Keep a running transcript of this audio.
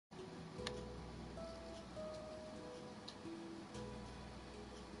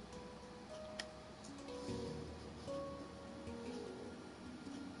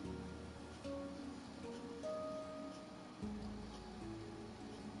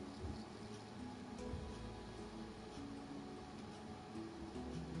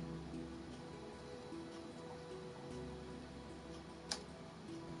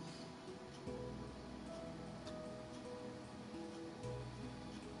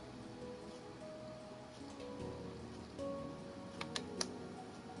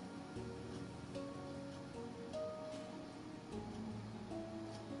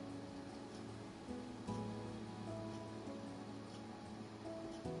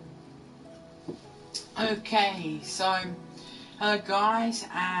Okay, so hello guys,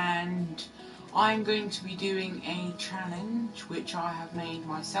 and I'm going to be doing a challenge which I have made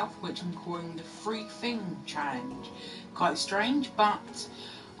myself, which I'm calling the Free Thing Challenge. Quite strange, but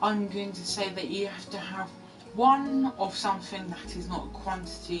I'm going to say that you have to have one of something that is not a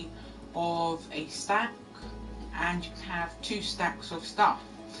quantity of a stack, and you can have 2 stacks of stuff.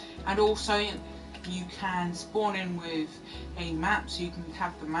 And also you can spawn in with a map, so you can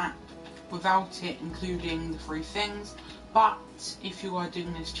have the map without it including the 3 things. But if you are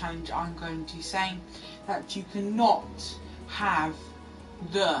doing this challenge, I'm going to say that you cannot have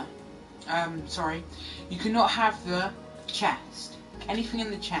the you cannot have the chest, anything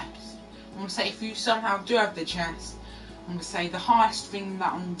in the chest. I'm going to say if you somehow do have the chest, I'm going to say the highest thing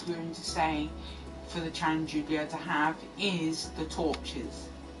that I'm going to say for the challenge you'd be able to have is the torches,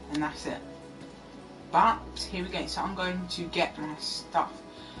 and that's it. But here we go, so I'm going to get my stuff.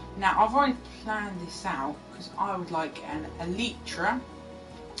 Now I've already planned this out because I would like an elytra,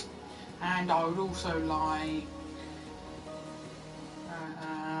 and I would also like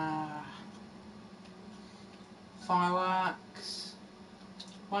fireworks,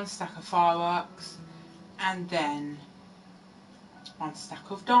 1 stack of fireworks, and then 1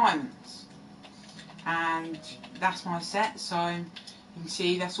 stack of diamonds. And that's my set, so you can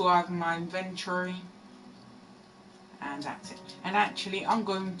see that's all I have in my inventory. And that's it. And actually, I'm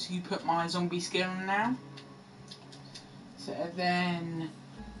going to put my zombie skin on now, so then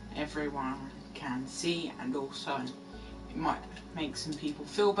everyone can see, and also it might make some people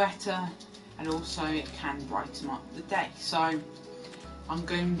feel better, and also it can brighten up the day. So I'm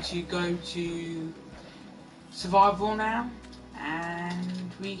going to go to survival now,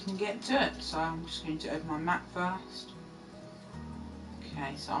 and we can get to it. So I'm just going to open my map first.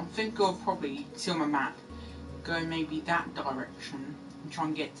 Okay, so I'm thinking I'll probably see on my map, go maybe that direction and try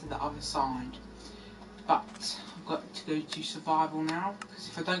and get to the other side. But I've got to go to survival now, because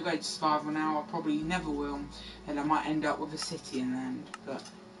if I don't go to survival now, I probably never will, and I might end up with a city in the end. But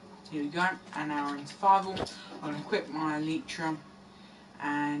here we go, and now we're in survival. I'm going to equip my elytra,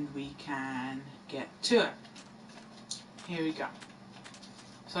 and we can get to it. Here we go.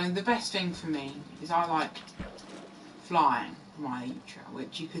 So the best thing for me is I like flying my elytra,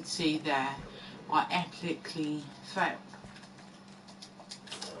 which you could see there I epically failed.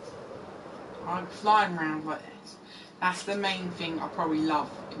 I like flying around like this. That's the main thing I probably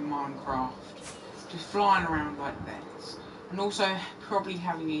love in Minecraft. Just flying around like this. And also probably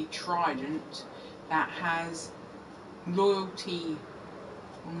having a trident that has loyalty,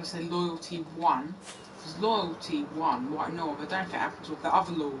 I'm going to say loyalty 1. Because loyalty 1, what I know of, I don't know if it happens with the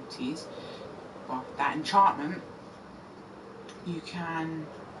other loyalties, but that enchantment, you can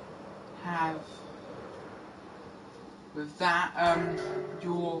have with that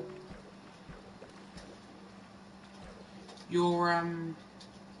your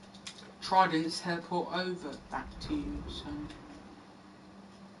tridents teleport over back to you. So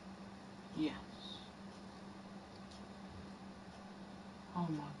yes. Oh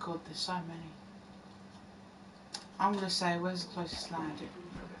my god, there's so many. I'm gonna say, where's the closest land?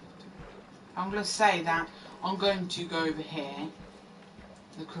 I'm gonna say that I'm going to go over here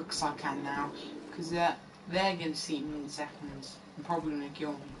as quick as I can now, because they're gonna see me in seconds and probably gonna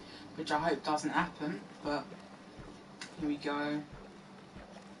kill me, which I hope doesn't happen. But here we go.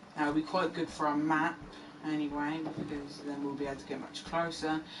 Now it'll be quite good for a map anyway, because then we'll be able to get much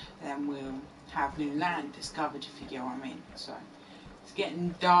closer. Then we'll have new land discovered, if you get what I mean. So it's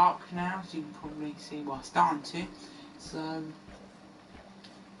getting dark now, so you can probably see, well, it's starting to. So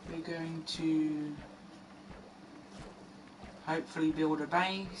we're going to hopefully build a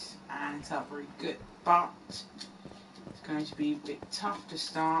base, and it's not very good, but it's going to be a bit tough to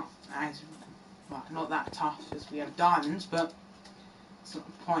start, as well, not that tough as we have diamonds, but it's not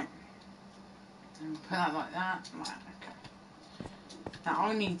the point. And put that like that. Right, okay. Now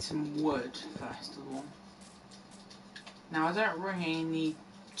I need some wood first of all. Now I don't really need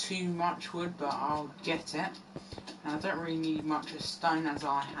too much wood, but I'll get it. Now I don't really need much of stone, as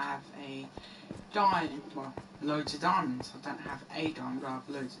I have a diamond, well, loads of diamonds. I don't have a diamond, I have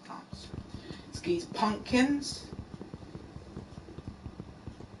loads of diamonds. Let's get these pumpkins.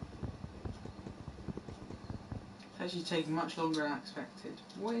 It's actually taking much longer than I expected.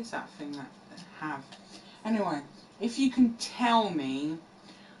 What is that thing that I have? Anyway, if you can tell me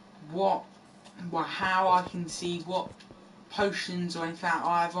how I can see what potions or anything that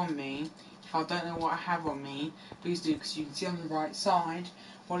I have on me, if I don't know what I have on me, please do, because you can see on the right side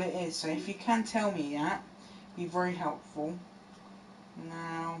what it is. So if you can tell me that, it'd be very helpful.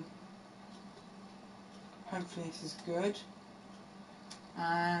 Now, hopefully this is good,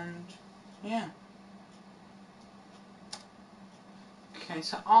 and yeah. Okay,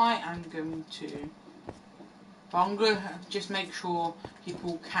 so I am going to, but I'm going to just make sure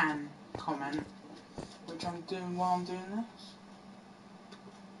people can comment, which I'm doing while I'm doing this.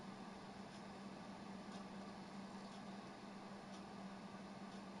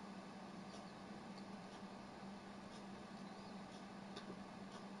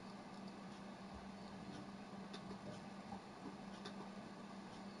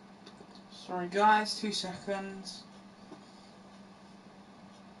 Sorry guys, 2 seconds.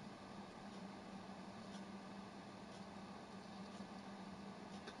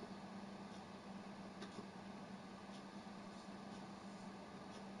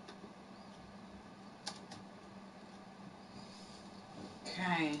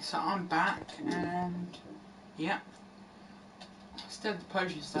 Okay, so I'm back and yeah, still the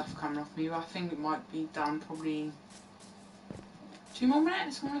potion stuff coming off me, but I think it might be done probably 2 more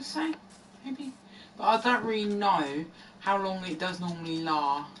minutes, I want to say, maybe. But I don't really know how long it does normally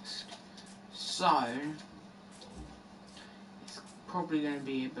last, so it's probably going to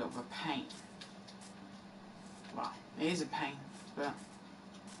be a bit of a pain. Well, it is a pain, but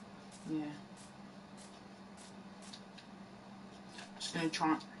yeah. Just going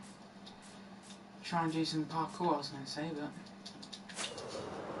to try and do some parkour, I was going to say, but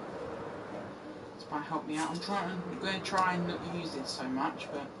this might help me out. I'm going to try and not use it so much,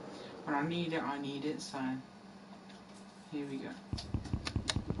 but when I need it, so here we go.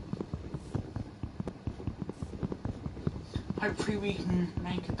 Hopefully we can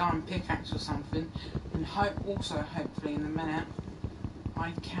make a diamond pickaxe or something, and hopefully in a minute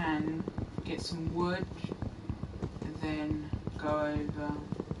I can get some wood and then go over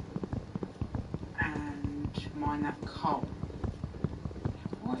and mine that coal.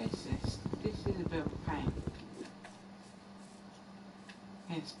 What is this? This is a bit of a pain.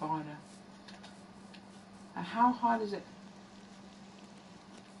 Yeah, spider. And how high is it?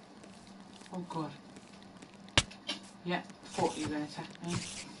 Oh god. Yeah, thought you were going to attack me.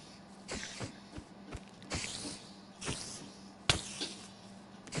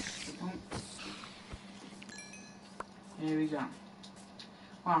 Oh. Here we go.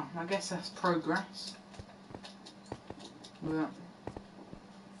 Well, I guess that's progress. But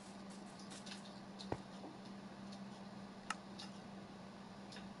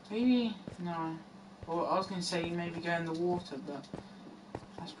maybe, no. Well, I was going to say maybe go in the water, but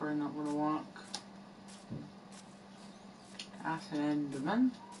that's probably not going to work. That's an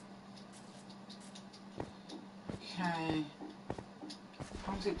Enderman. Okay.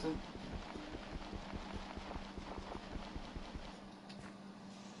 How's it done?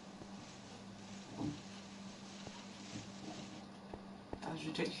 That was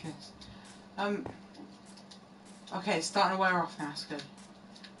ridiculous. Okay, it's starting to wear off now, it's good.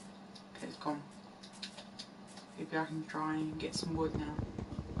 Okay, it's gone. Maybe I can try and get some wood now.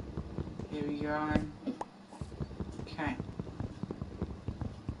 Here we go. Okay.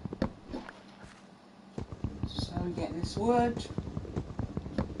 So we're getting this wood.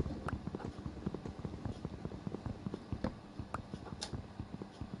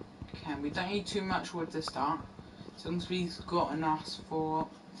 Okay, we don't need too much wood to start. As long as we've got enough for...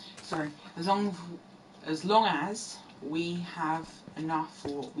 Sorry, as long as we have enough for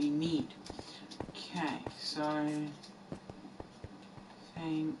what we need. Okay, so... I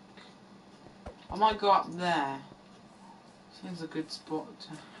think... I might go up there. Seems a good spot to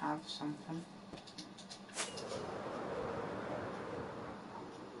have something.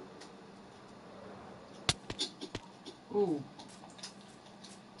 Ooh.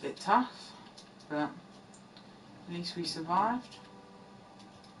 Bit tough, but at least we survived.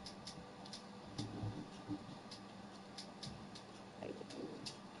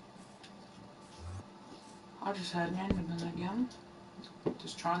 I just heard an Enderman again.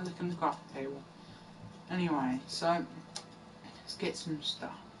 Just try and look in the craft table. Anyway, so let's get some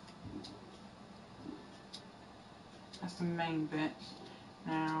stuff. That's the main bit.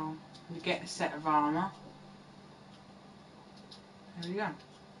 Now we get a set of armour. There we go.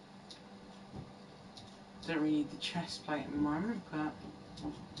 Don't really need the chest plate at the moment, but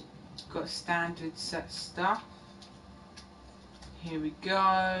got a standard set of stuff. Here we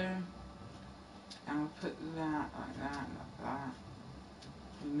go. And we'll put that like that, like that.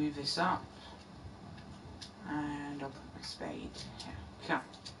 We'll move this up. And I'll put my spade here. Okay.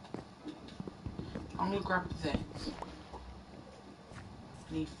 I'm gonna grab this.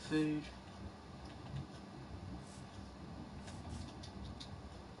 Need food.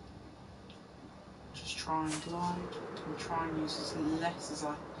 Just try and glide. And try and use as less as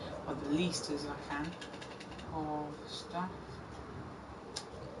or the least as I can of stuff.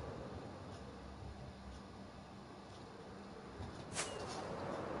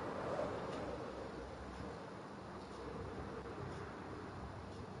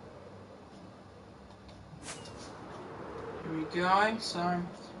 go. So I'm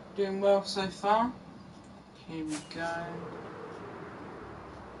doing well so far. Here we go.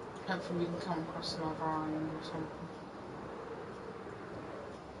 Hopefully we can come across another island or something.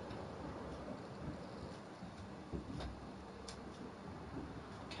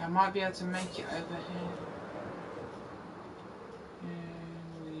 Okay, I might be able to make it over here.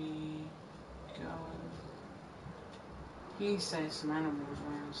 Here we go. Please say some animals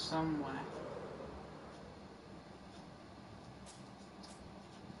around somewhere.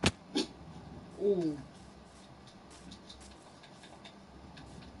 Ooh.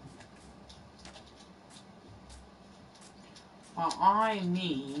 Well, I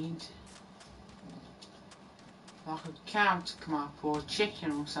need like a cow to come up or a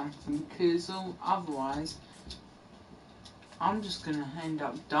chicken or something, because otherwise I'm just gonna end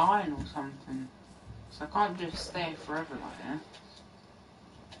up dying or something. So I can't just stay forever like that.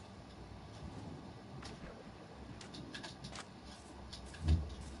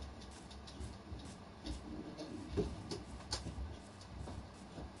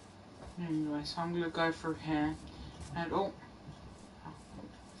 Anyway, so I'm gonna go through here and oh,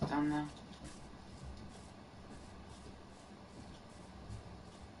 it's done now.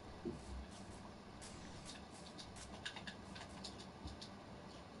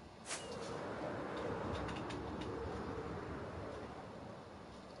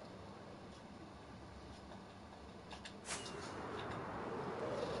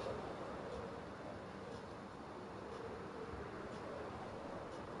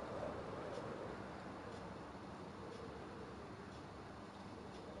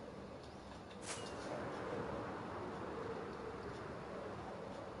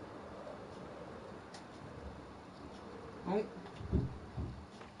 Oh.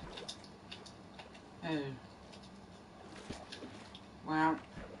 Oh. Well,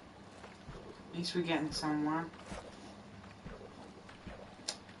 at least we're getting somewhere.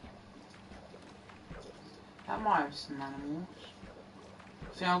 That might have some animals.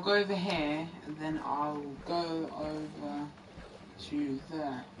 So I'll go over here and then I'll go over to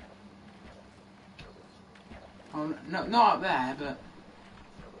there. Oh, no, not up there,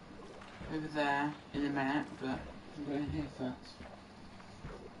 but over there in a minute, but I'm going here first.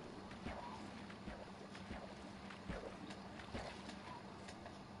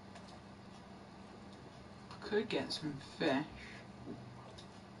 Could get some fish.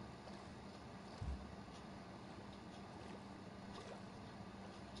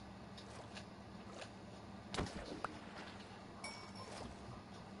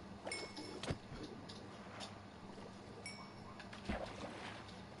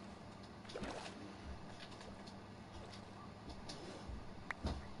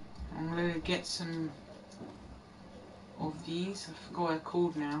 I'm gonna get some of these. I forgot what they're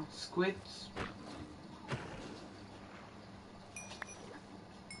called now. Squids.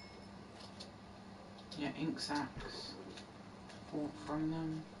 Yeah, ink sacs. Bought from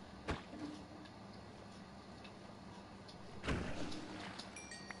them.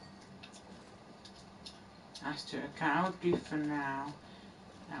 That's to okay, I'll do for now.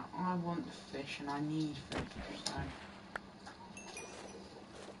 Now I want the fish and I need fish, so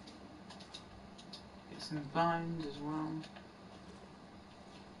get some bones as well.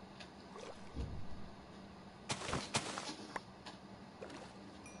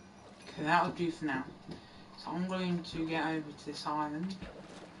 Okay, that'll do for now. So I'm going to get over to this island,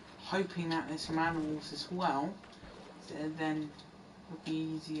 hoping that there's some animals as well, so then it'll be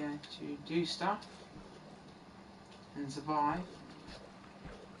easier to do stuff and survive.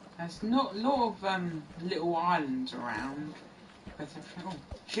 There's not a lot of little islands around, but oh,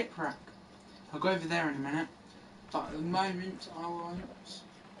 shipwreck. I'll go over there in a minute, but at the moment I won't,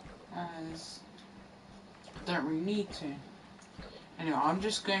 as I don't really need to. Anyway, I'm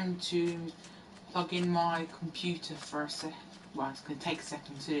just going to plug in my computer for a sec. Well, it's going to take a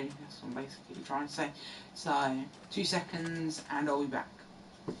second to do. That's what I'm basically trying to say. So, 2 seconds and I'll be back.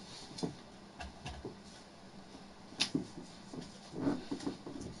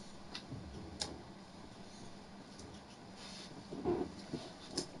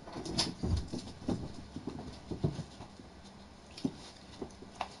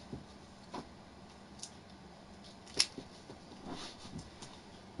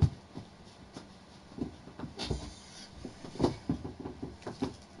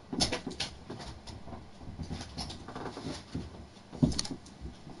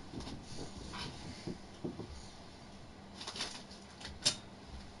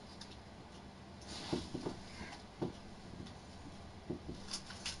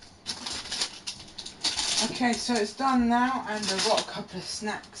 Okay, so it's done now, and I've got a couple of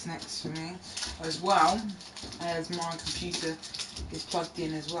snacks next to me as well. as my computer is plugged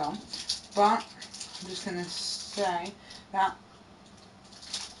in as well. But I'm just going to say that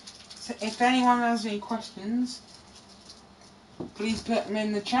if anyone has any questions, please put them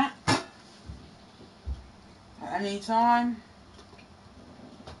in the chat at any time.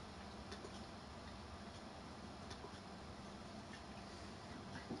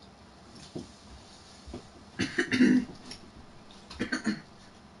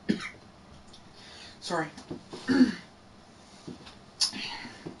 Sorry.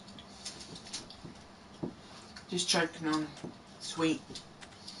 Just choking on sweet.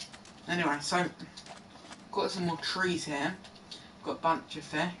 Anyway, so got some more trees here. Got a bunch of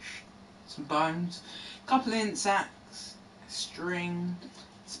fish, some bones, a couple of insects, a string,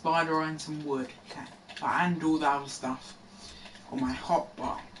 spider and some wood. Okay, and all the other stuff on my hot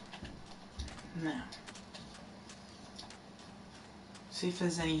bar. Now, see if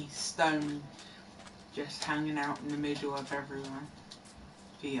there's any stone just hanging out in the middle of everyone.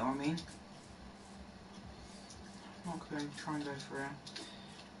 Do you know what I mean? I'm not going to try and go through it.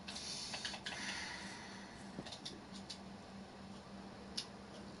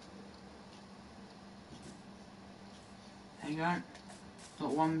 There you go.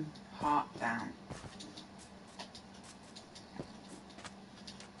 Got one heart down.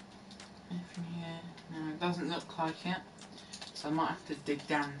 Anything here? No, it doesn't look like it. So I might have to dig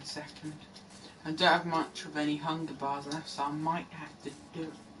down in a second. I don't have much of any hunger bars left, so I might have to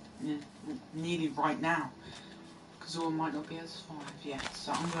do it nearly right now. Because all might not be as 5 yet.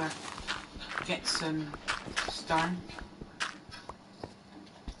 So I'm going to get some stone.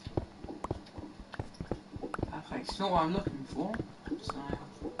 Perfect. It's not what I'm looking for. So,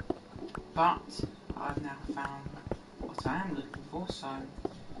 but I've now found what I am looking for. So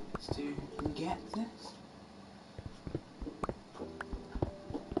let's get this.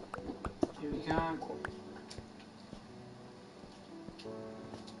 Here we go.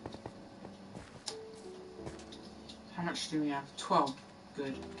 How much do we have? 12.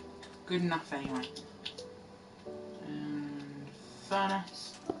 Good. Good enough anyway. And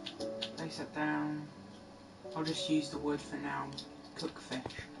furnace. Place that down. I'll just use the wood for now. Cook fish.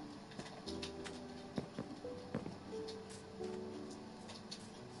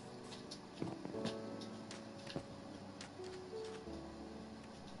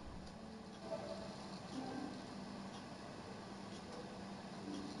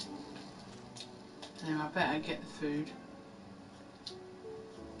 Now I better get the food.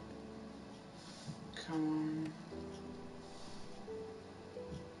 Come on.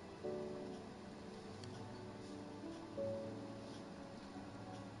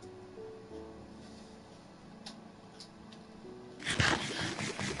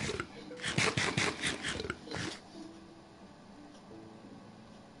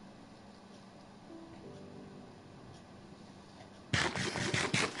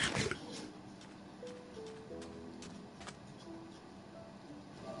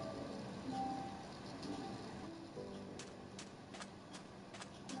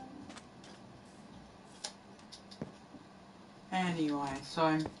 Anyway,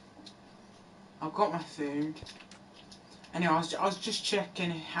 so I've got my food. Anyway, I was just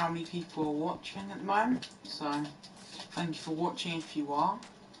checking how many people are watching at the moment. So thank you for watching if you are.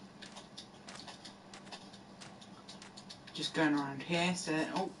 Just going around here, so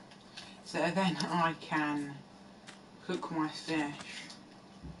then I can cook my fish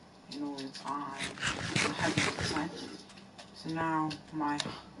in all the time. So now my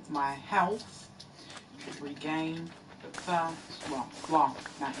health should regain. But first, well,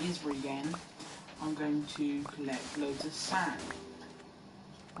 that is regained. I'm going to collect loads of sand.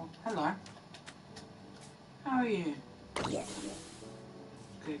 Oh, hello. How are you?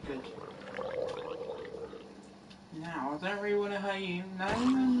 Good, good. Now, I don't really want to hurt you. No.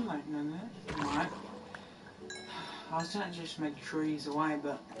 Alright. I was going to just make trees away,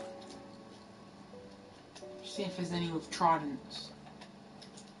 but see if there's any with tridents.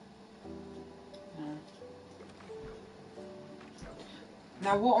 No.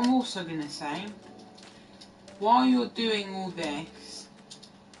 Now, what I'm also going to say, while you're doing all this,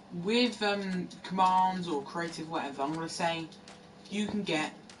 with commands or creative whatever, I'm going to say you can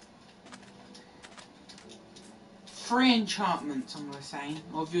get 3 enchantments, I'm going to say,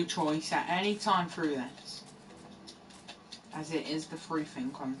 of your choice at any time through this. As it is the 3 thing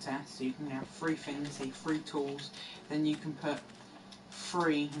contest, so you can have 3 things, say 3 tools, then you can put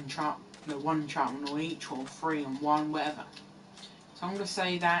 3 one enchantment on each, or 3 on one, whatever. So I'm going to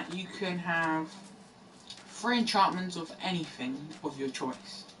say that you can have 3 enchantments of anything of your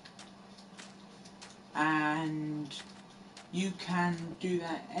choice. And you can do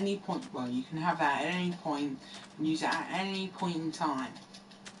that at any point. Well, you can have that at any point and use it at any point in time.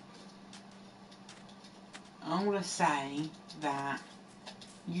 I'm going to say that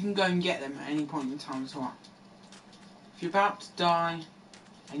you can go and get them at any point in time as well. If you're about to die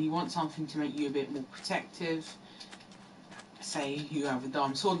and you want something to make you a bit more protective, say you have a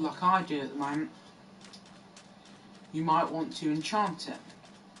diamond sword like I do at the moment, you might want to enchant it.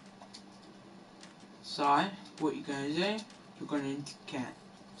 So, what you're going to do, you're going to get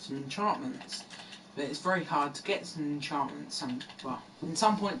some enchantments. But it's very hard to get some enchantments. Well, in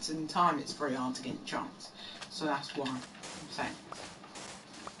some points in time it's very hard to get enchantments. So that's what I'm saying.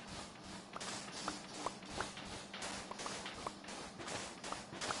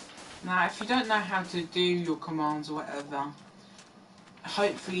 Now, if you don't know how to do your commands or whatever,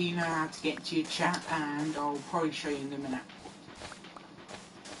 hopefully you know how to get to your chat, and I'll probably show you in a minute.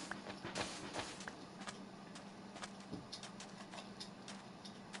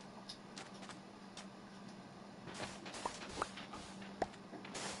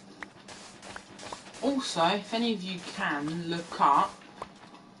 Also, if any of you can look up,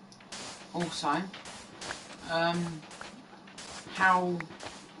 also,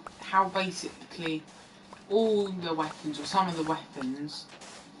 how basically all the weapons, or some of the weapons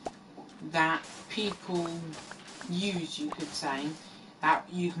that people use, you could say, that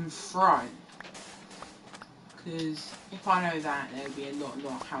you can throw. Because if I know that, there would be a lot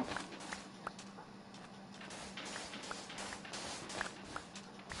of help.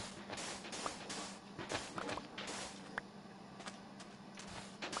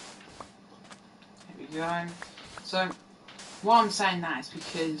 There we go. So, why I'm saying that is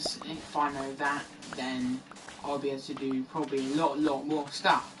because if I know that, then I'll be able to do probably a lot more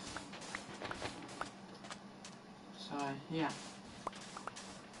stuff. So, yeah.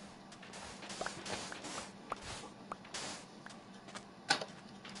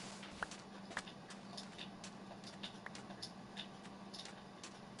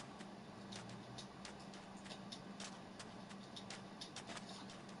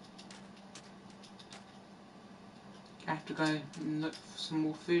 I have to go and look for some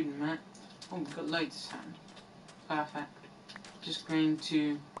more food in a minute. Oh, we've got loads of sand. Perfect. Just going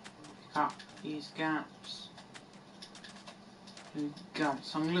to pick up these gaps. There we go.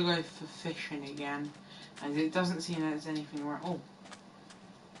 So I'm going to go for fishing again. And it doesn't seem that there's anything around. Oh,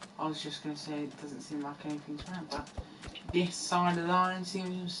 I was just going to say it doesn't seem like anything's around, but this side of the island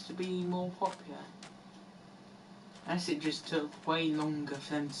seems to be more popular. Unless it just took way longer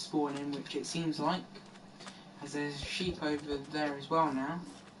for them to spawn in, which it seems like. As there's sheep over there as well now.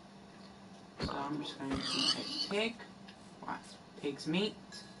 So I'm just going to take pig. Well, that's pig's meat.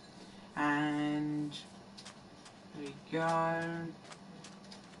 And there we go.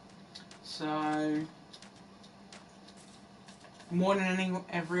 So, morning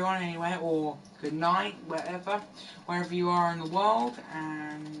everyone anyway, or good night, wherever you are in the world.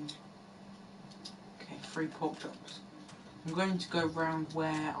 And okay, 3 pork chops. I'm going to go around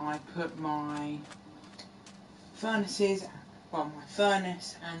where I put my furnaces, well, my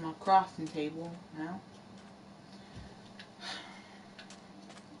furnace and my crafting table now.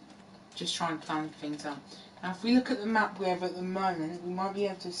 Just trying to plan things out. Now, if we look at the map we have at the moment, we might be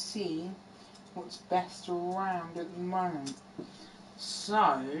able to see what's best around at the moment.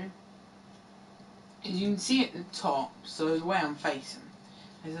 So, as you can see at the top, so the way I'm facing,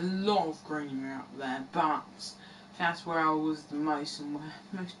 there's a lot of greenery up there, but that's where I was the most and where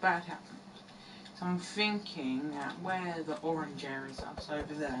most bad happened. So I'm thinking that where the orange areas are, so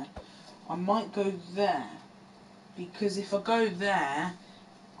over there, I might go there. Because if I go there,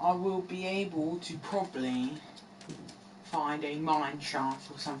 I will be able to probably find a mine shaft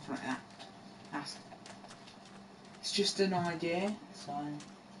or something like that. It's just an idea, so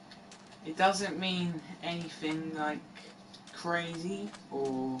it doesn't mean anything like crazy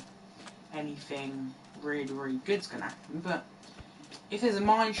or anything really good's gonna happen, but if there's a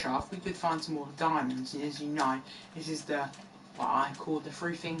mine shaft, we could find some more diamonds. And as you know, this is what I call the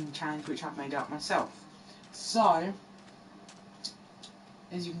 3 thing challenge, which I've made up myself. So,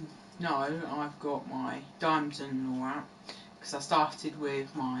 as you know, I've got my diamonds and all that, because I started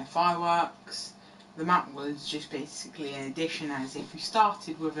with my fireworks. The map was just basically an addition, as if you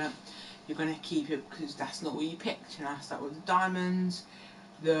started with it, you're going to keep it, because that's not what you picked. And I started with the diamonds,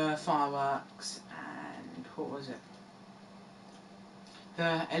 the fireworks, and what was it?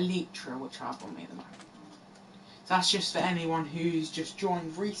 The Elytra, which I have on me at the moment. So that's just for anyone who's just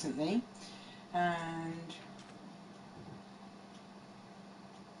joined recently. And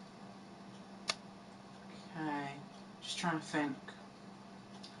okay, just trying to think.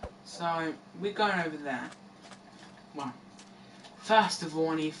 So we're going over there. Well, first of all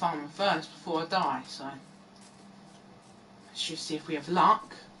I need to find my furnace before I die, so let's just see if we have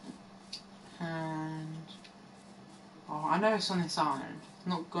luck. And oh, I know it's on this island. It's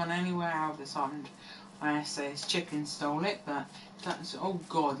not gone anywhere out of this island. I say this chicken stole it, but that's, oh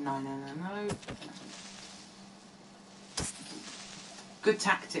god, no. Good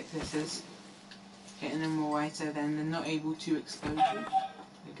tactic this is. Getting them away so then they're not able to explode you.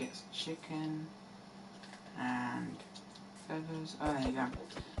 It gets chicken and feathers. Oh, there you go.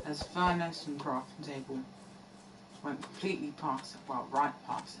 There's a furnace and crafting table. Went completely past it, well, right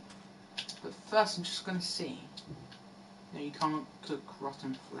past it. But first I'm just going to see. No, you can't cook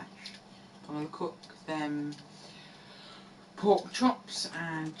rotten flesh. I'm going to cook them pork chops,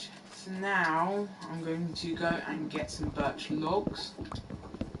 and for now I'm going to go and get some birch logs.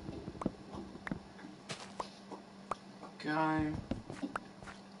 Go. Now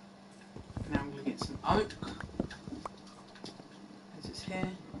I'm going to get some oak. As it's here.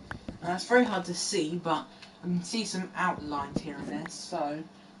 Now it's very hard to see, but I can see some outlines here and there, so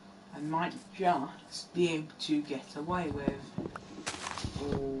I might just be able to get away with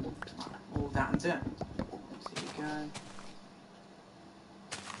all that I'm doing. So here we go.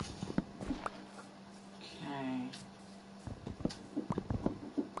 Okay.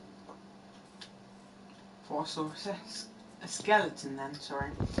 Thought I saw a skeleton then,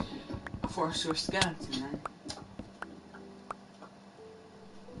 sorry. I thought I saw a skeleton then.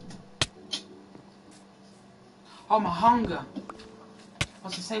 Oh, my hunger! I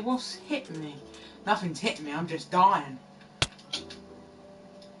was going to say, what's hitting me? Nothing's hitting me, I'm just dying.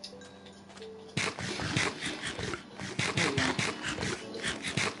 Here we go.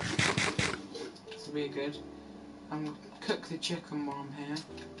 This will be good. I'm going to cook the chicken while I'm here.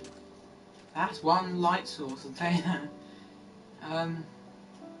 That's one light source, I'll tell you that.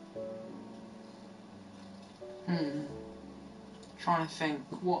 Trying to think,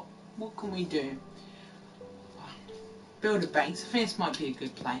 what can we do? Build a base. I think this might be a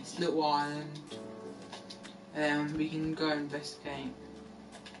good place. Little island. We can go investigate.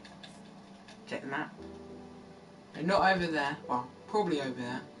 Check the map. They're not over there. Well, probably over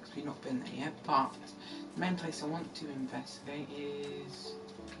there because we've not been there yet. But the main place I want to investigate is.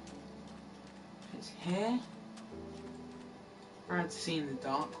 It's here. Very hard to see in the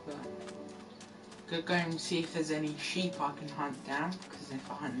dark, but could go and see if there's any sheep I can hunt down. Because if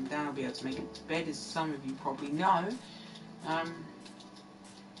I hunt them down, I'll be able to make it to bed, as some of you probably know. Here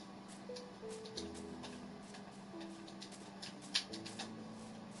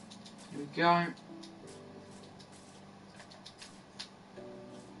we go.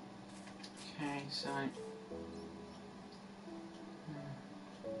 Okay, so here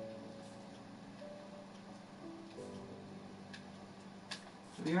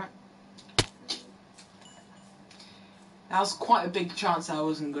we go. That was quite a big chance I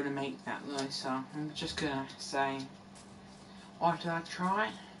wasn't going to make that though, so I'm just going to say, why did I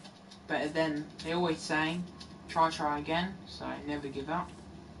try? But then they always say, try again, so never give up.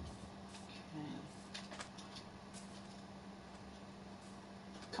 Okay.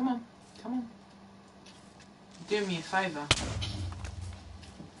 Come on. Do me a favour.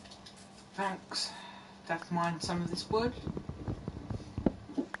 Thanks. That's mine some of this wood.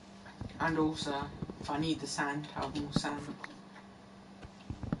 And also, if I need the sand, I'll have more sand.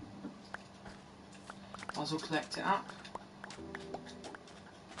 Might as well collect it up.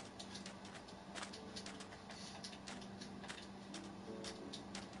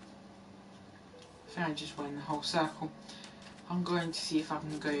 I think I just went in the whole circle. I'm going to see if I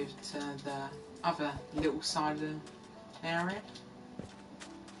can go to the other little side of the area.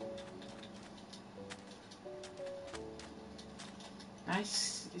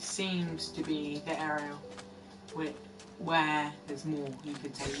 Nice. It seems to be the area where there's more, you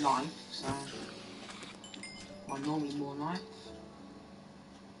could say, life. So, well, normally more life.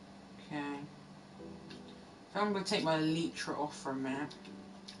 Okay. So I'm going to take my elytra off for a minute,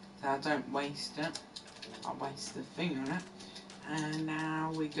 so I don't waste it. I'll waste the thing on it. And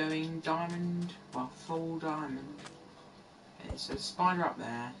now we're going diamond, well, full diamond. Okay, so spider up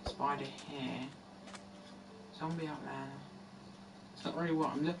there, spider here, zombie up there. It's not really what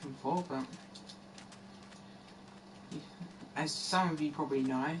I'm looking for, but as some of you probably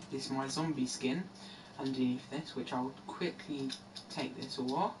know, this is my zombie skin underneath this, which I'll quickly take this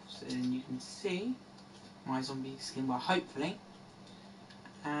all off so then you can see my zombie skin, well, hopefully.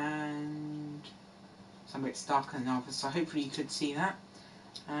 And some bits darker than others, so hopefully you could see that.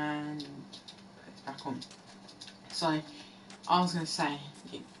 And put it back on. So I was going to say,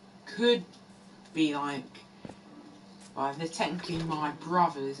 it could be like, well, they're technically my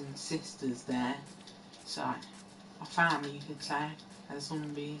brothers and sisters there, so a family, you could say, as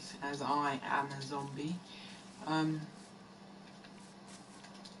zombies, as I am a zombie.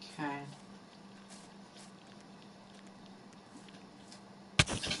 Okay.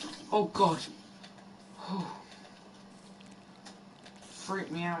 Oh god. Oh.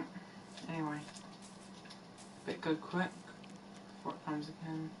 Freaked me out. Anyway. Bit go quick before it comes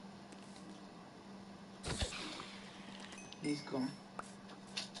again. He's gone.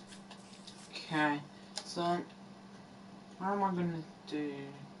 Okay. So, where am I gonna do?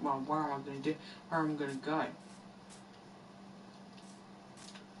 Well, where am I gonna do? Where am I gonna go?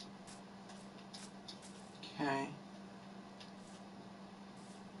 Okay.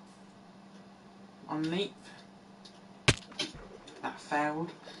 On leap. That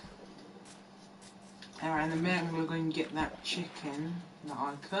failed. Anyway, in a minute we're going to get that chicken that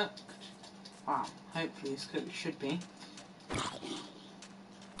I cooked. Wow, hopefully it's cooked. It should be.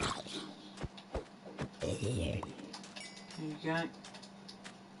 There you go.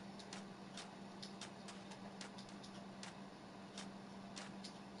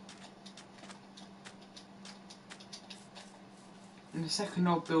 In a second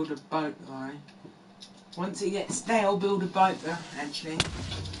I'll build a boat though. Once it gets there I'll build a boat though, actually.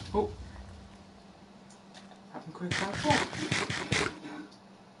 Oh. Happen quick like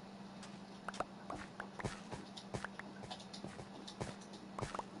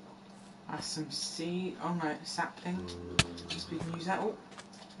That's some seed. Oh no, sapling. Guess we can use that. Oh,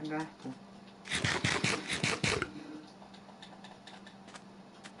 and an apple.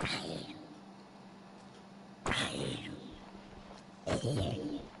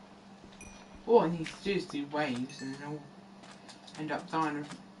 All I need to do is do waves and I'll end up dying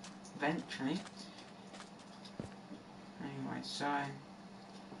eventually. Anyway, so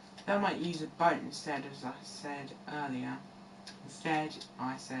I might use a boat instead, as I said earlier. Instead,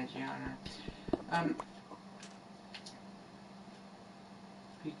 I said, yeah, I know.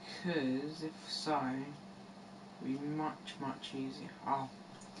 Because if so, it'd be much easier. Oh,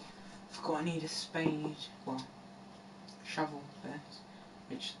 I forgot I need a spade. Well, shovel first,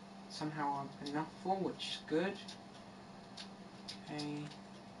 which somehow I've enough for, which is good. Okay,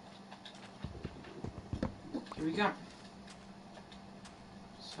 here we go.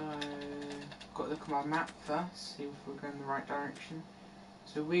 So, got to look at my map first, see if we're going the right direction.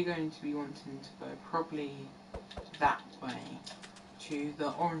 So we're going to be wanting to go probably that way, to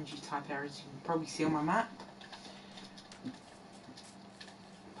the orangey type areas you can probably see on my map.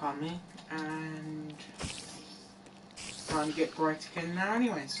 Pardon me. And time to get bright again now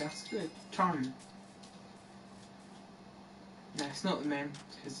anyway, so that's good. Time. No, it's not the moon,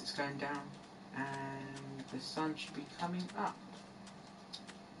 because it's going down. And the sun should be coming up.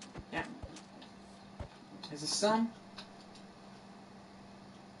 Yeah. There's the sun.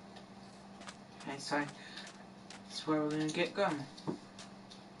 Okay, so that's where we're going to get going.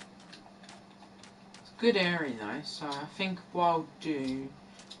 It's a good area though, so I think what I'll do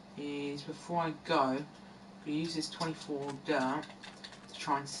is, before I go, I'll use this 24 dirt to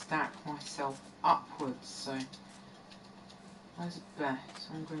try and stack myself upwards. So where's it best?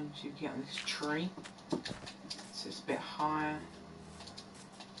 I'm going to get on this tree, so it's a bit higher.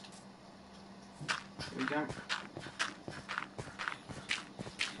 There we go.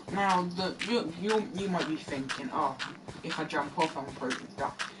 Now, you might be thinking, oh, if I jump off, I'm probably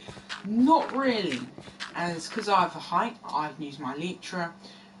done. Not really, as because I have a height, I can use my elytra,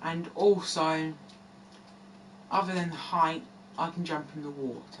 and also, other than the height, I can jump in the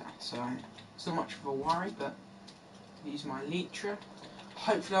water, so it's not much of a worry, but I use my elytra.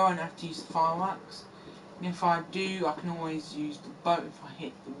 Hopefully I won't have to use the fireworks, and if I do, I can always use the boat if I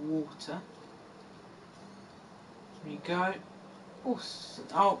hit the water. There you go. Oh,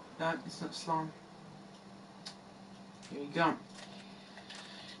 no, it's not slime. Here we go.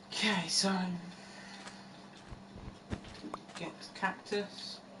 Okay, so get the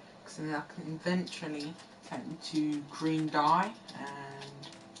cactus, because then I can eventually turn it into green dye, and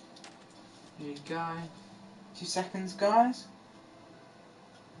here we go. 2 seconds, guys.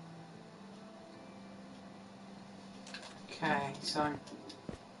 Okay, so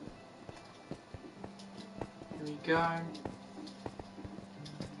here we go.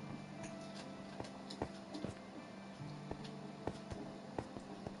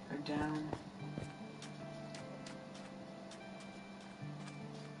 Go down.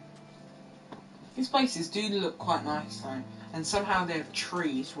 These places do look quite nice though, and somehow they have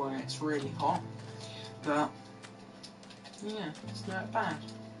trees where it's really hot, but yeah, it's not bad.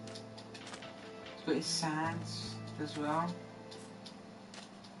 It's got its sands as well.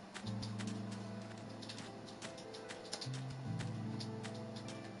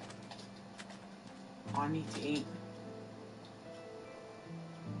 I need to eat.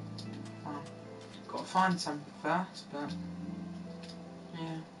 find something first, but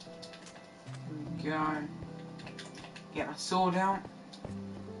yeah. Here we go. Get my sword out.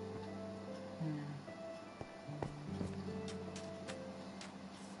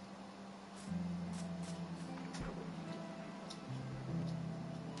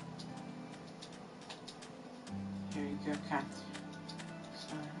 Here we go, okay.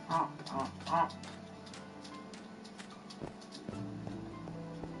 So, up, up, up.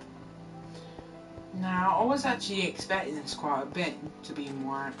 Now, I was actually expecting this quite a bit to be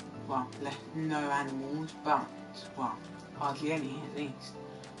more, well, no animals, but, well, hardly any at least.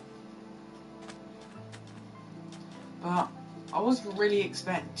 But I wasn't really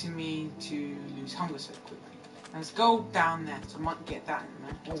expecting me to lose hunger so quickly. There's gold down there, so I might get that in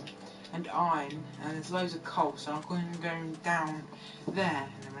there. Oh, and iron, and there's loads of coal, so I'm going to go down there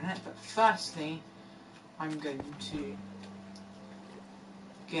in a minute. But firstly, I'm going to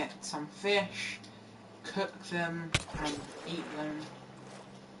get some fish, cook them, and eat them.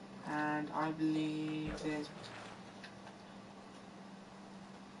 And I believe there's...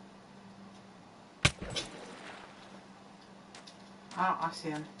 Oh, I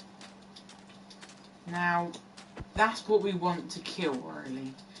see him. Now, that's what we want to kill,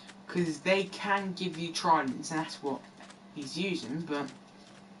 really. Because they can give you tridents, and that's what he's using, but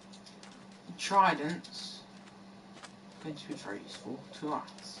the tridents are going to be very useful to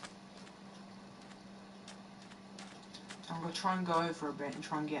us. I'm going to try and go over a bit and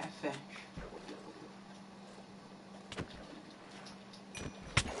try and get a fish.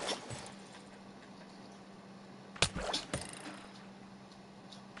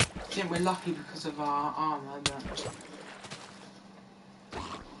 I think we're lucky because of our armour, but...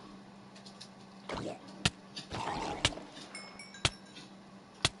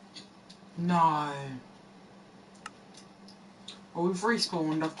 No. Well, we've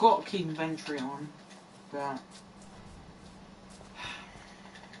respawned. I've got to keep inventory on, but...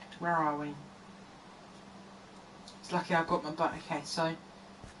 Where are we? It's lucky I got my butt. Okay, so...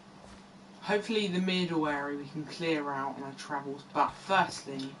 Hopefully the middle area we can clear out on our travels, but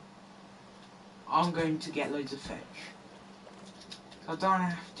firstly, I'm going to get loads of fish. So I don't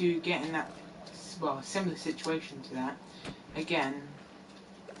have to get in that, well, a similar situation to that again,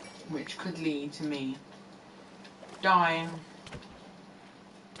 which could lead to me dying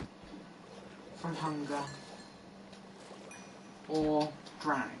from hunger or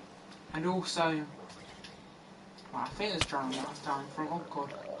drowning. And also, well, I think it was drowning that I was dying from. Oh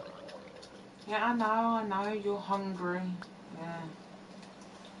god. Yeah, I know, you're hungry. Yeah.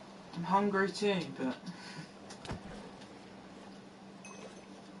 I'm hungry too, but...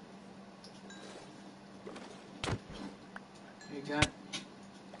 Here we go.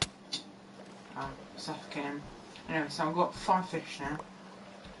 Suffocating. Anyway, so I've got 5 fish now.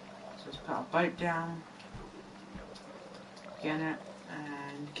 So let's put our boat down. Get it,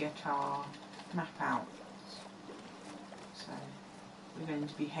 and get our map out. So, we're going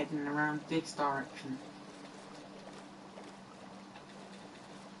to be heading around this direction.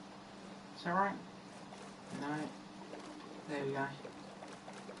 Is that right? No. There we go.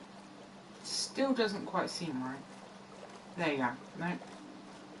 Still doesn't quite seem right. There you go. No.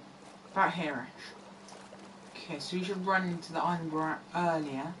 About here-ish. Okay, so we should run into the island we were at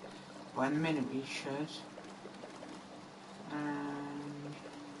earlier. Well, in a minute we should. And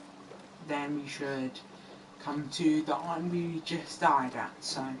then we should come to the island we just died at.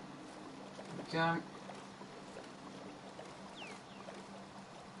 So, here we go.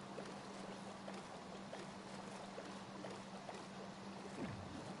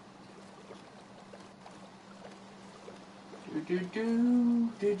 Do do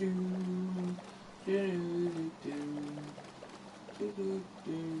do do do do do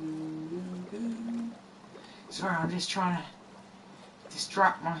do do. Sorry, I'm just trying to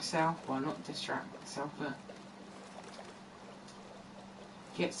distract myself. Well, not distract myself, but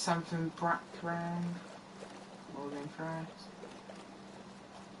get something back around. Holding first.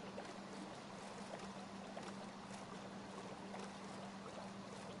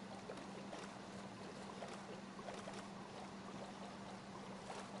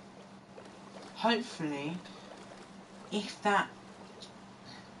 Hopefully, if that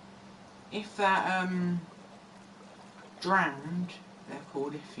drowned, they're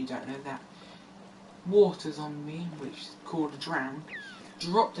called, if you don't know that, water zombie, which is called a drown,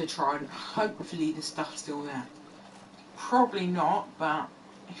 drop the trident, hopefully the stuff's still there. Probably not, but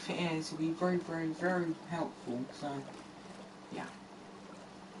if it is, it'll be very, very, very helpful, so, yeah.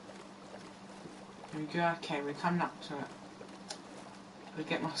 Here we go, okay, we're coming up to it. I'll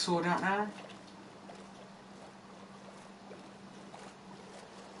get my sword out now.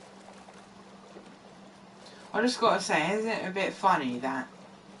 I just gotta say, isn't it a bit funny that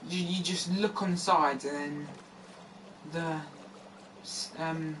you just look on the sides and then the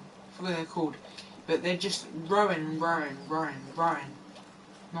I forgot what they're called, but they're just rowing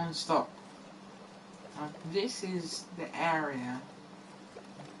non-stop. This is the area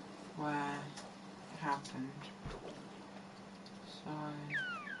where it happened. So,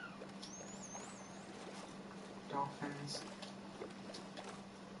 dolphins.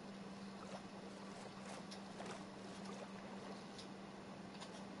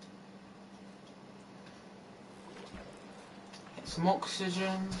 Get some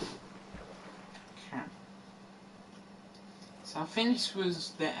oxygen. Okay. So I think this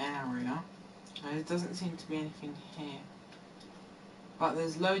was the area. There doesn't seem to be anything here. But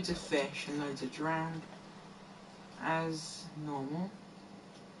there's loads of fish and loads of drowned, as normal.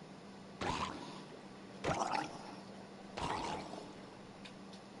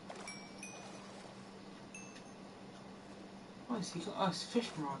 What has he got? Oh, it's a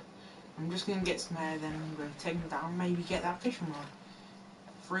fishing rod. I'm just going to get some air, then I'm going to take them down, maybe get that fishing rod.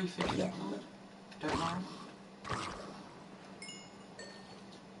 Free fishing rod. Don't mind.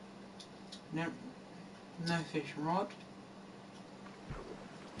 Nope. No fishing rod.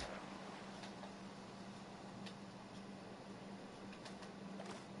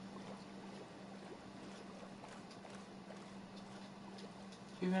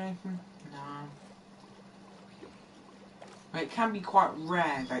 Do you have anything? No. Well, it can be quite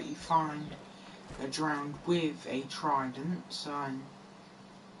rare that you find a drowned with a trident, so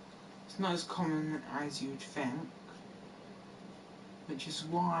it's not as common as you'd think. Which is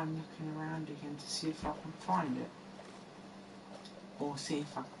why I'm looking around again to see if I can find it. Or see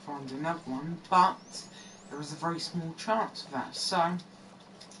if I can find another one, but there is a very small chance of that, so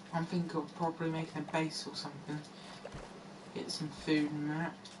I'm thinking of probably making a base or something. Get some food and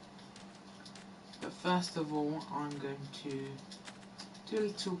that. But first of all, I'm going to do a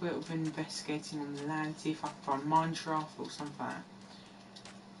little bit of investigating on the land, see if I can find mine shaft or something like that.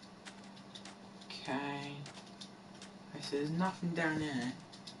 Okay. So there's nothing down here.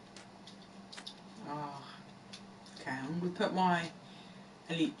 Oh. Okay, I'm going to put my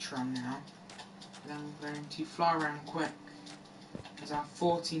Elytron now. Then I'm going to fly around quick. Because I have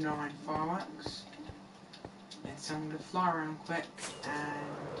 49 fireworks. Yeah, so I'm going to fly around quick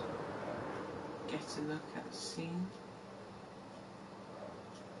and get a look at the scene.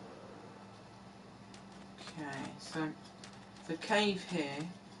 Okay, so the cave here,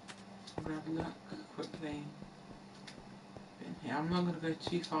 I'm going to have a look quickly. In here. I'm not going to go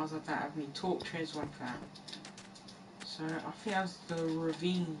too far as I don't have any torches or anything. So I think that's the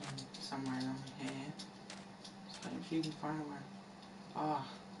ravine somewhere along here. So if you can find a way. Ah,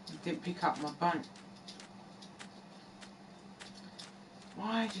 I didn't pick up my boat.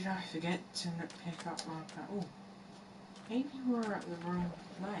 Why did I forget to pick up my boat? Oh, maybe we're at the wrong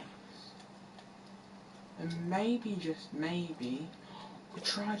place. And maybe, just maybe, the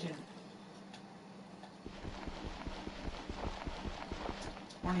trident.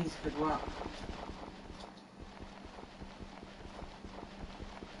 One of these could work.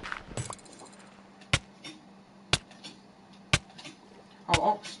 Oh,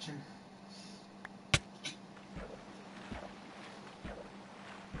 oxygen.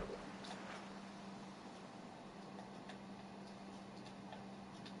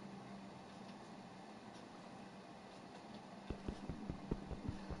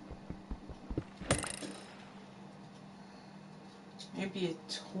 Maybe a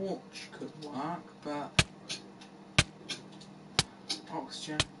torch could work, but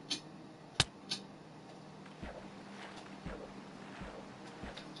oxygen.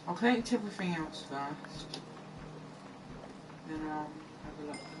 I'll collect everything else first, then I'll have a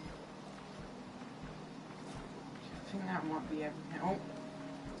look. I think that might be everything. Oh,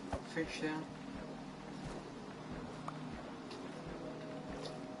 fish there.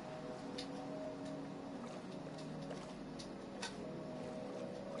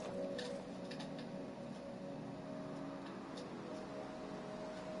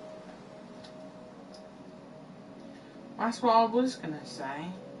 That's what I was gonna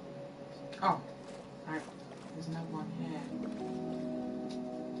say. Oh, right. There's another one here.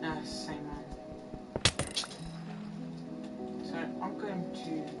 No, it's the same one. So I'm going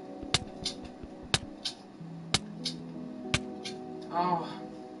to. Oh.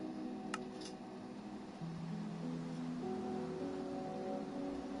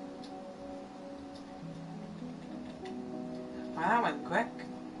 Well, that went quick.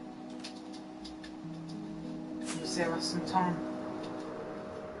 We'll save us some time.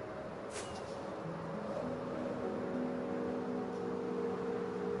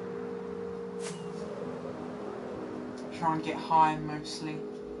 try and get high mostly,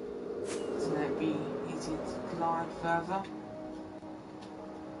 so that it'd be easy to glide further.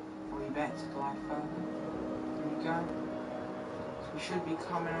 Or you better to glide further. There we go. So we should be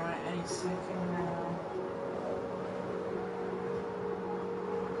coming on any second now.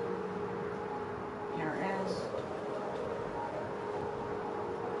 Here it is.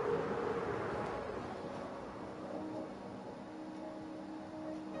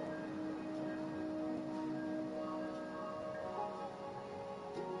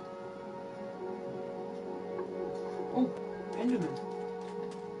 Oh, Enderman.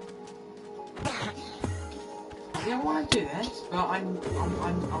 I didn't want to do this, but I want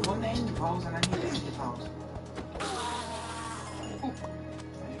the ender pearls and I need the ender pearls. Oh,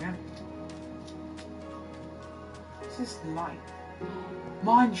 there you go. What's this light?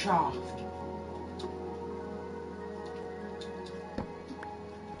 Mine shaft.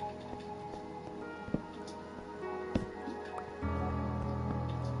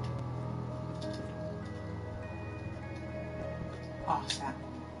 Oh, snap.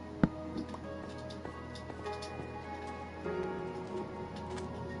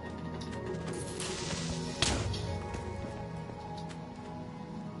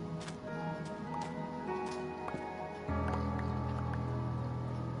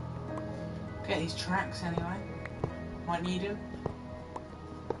 Get these tracks anyway. Might need them.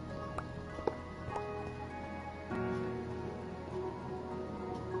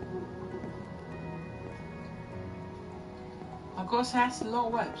 I've got to say, that's a lot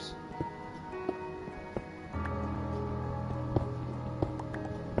of webs.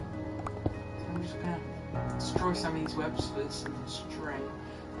 So I'm just gonna destroy some of these webs for some string.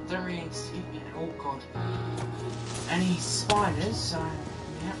 I don't really see, oh god, any spiders, so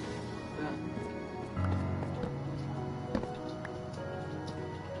yeah.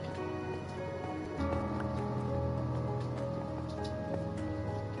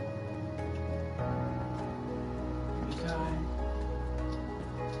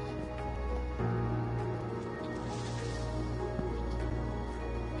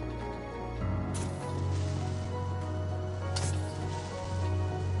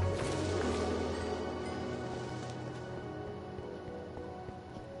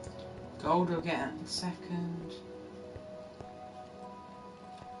 Gold will get it in a second.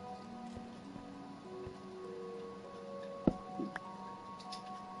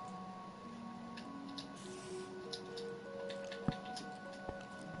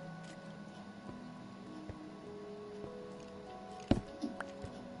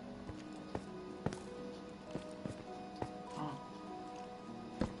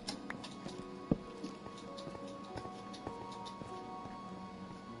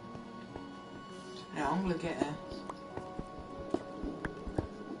 Yeah, I'm gonna get it.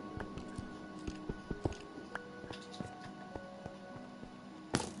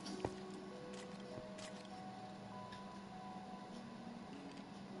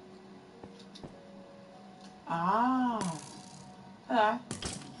 Ah, hello.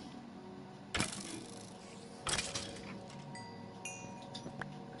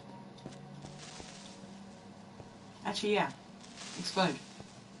 Actually, yeah, explode.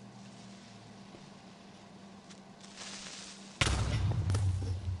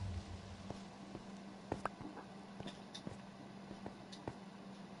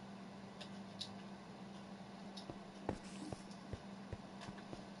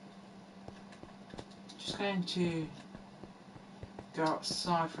 Just going to go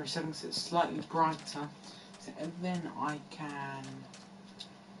outside for a second so it's slightly brighter, so then I can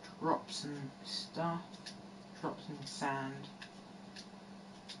drop some stuff, drop some sand,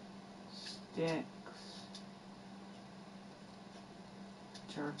 sticks,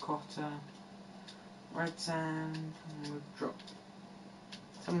 terracotta, red sand, and we'll drop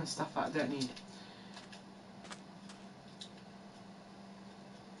some of the stuff that I don't need.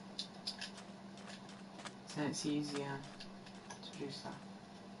 So it's easier to do stuff.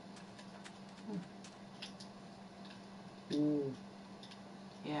 Ooh.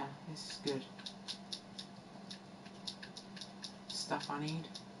 Yeah, this is good. Stuff I need.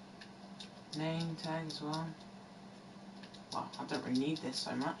 Name tag as well. Well, I don't really need this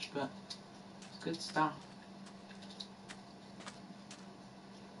so much, but it's good stuff.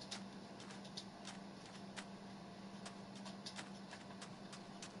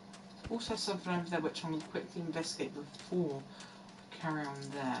 Also something over there which I'm going to quickly investigate before I carry on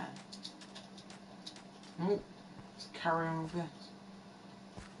there. Oh, let's carry on with this.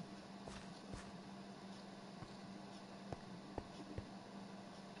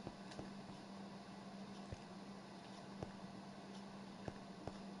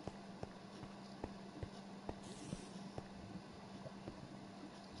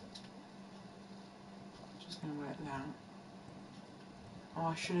 gonna work that. Oh,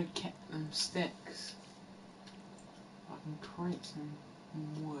 I should have kept them sticks. I can create some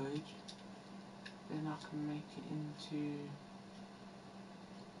wood, then I can make it into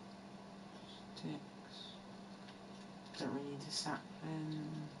sticks. Don't really need a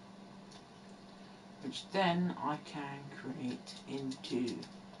sapling, which then I can create into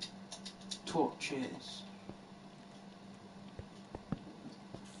torches.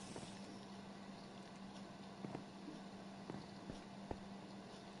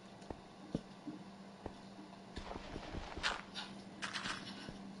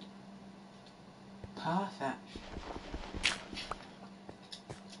 Perfect.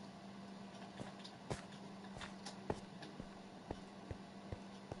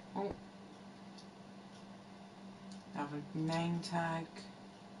 Oh, have a name tag,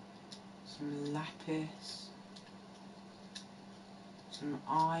 some lapis, some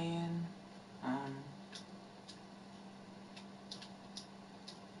iron,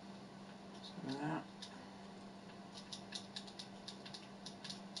 some of that.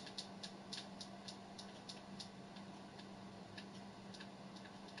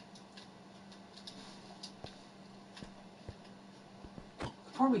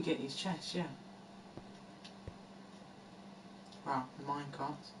 Could probably get these chests, yeah. Well, the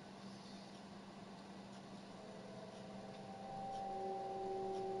minecarts.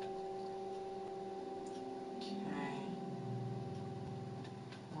 Okay.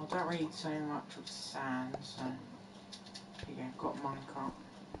 Well, I don't really do so much with sand, so there you go, got a minecart.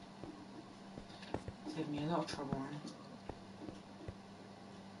 Saved me a lot of trouble on it.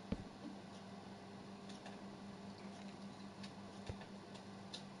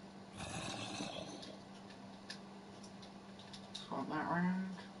 Swap that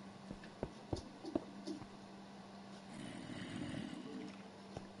round.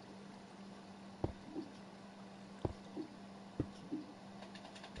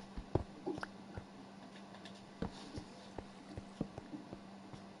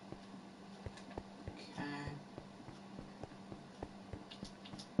 Okay.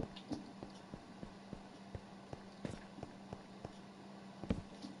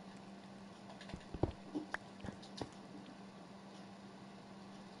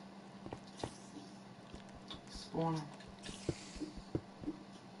 Spawner.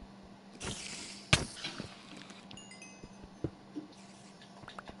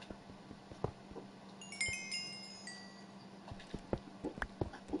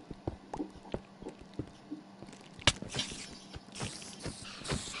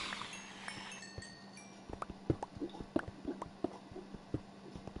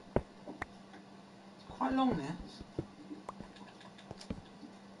 Quite long, this.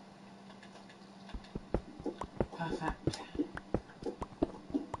 Perfect.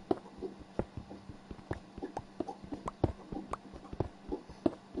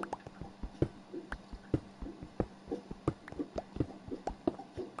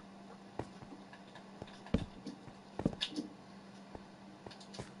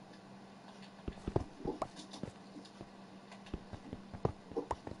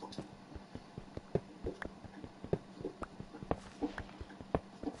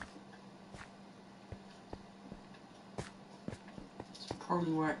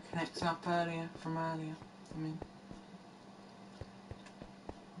 Probably where it connects up earlier, from earlier. I mean,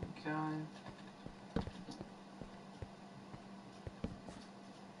 go.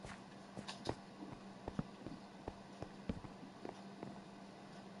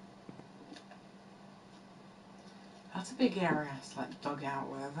 That's a big area, it's like dug out,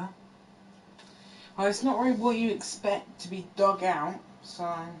 whatever. Well, it's not really what you expect to be dug out, so,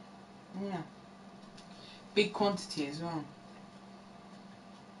 yeah. Big quantity as well.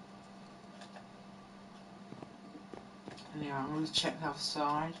 Anyway, I'm going to check the other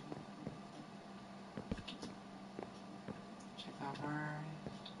side. Check the other area.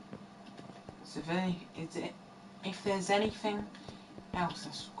 So if there's anything else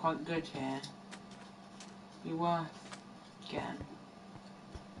that's quite good here, be worth getting.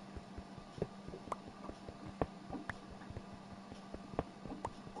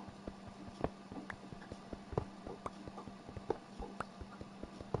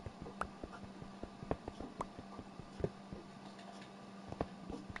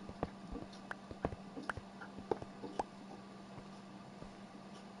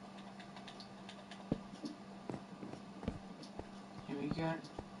 Here we go.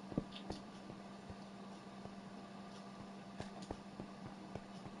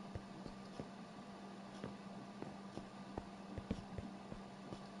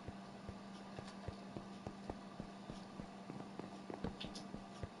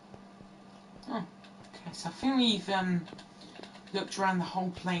 So I think we've looked around the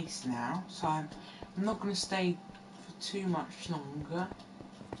whole place now, so I'm not going to stay for too much longer.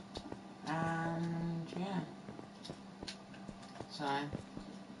 And yeah, so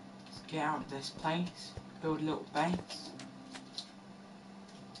let's get out of this place, build a little base,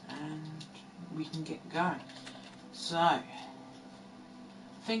 and we can get going. So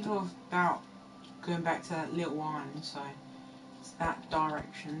think about going back to that little island, so it's that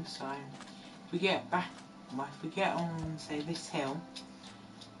direction. So if we get back, well, if we get on, say, this hill,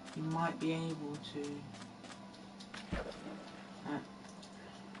 you might be able to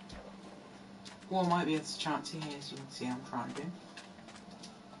well, might be able to chance it here, as you can see I'm trying to do.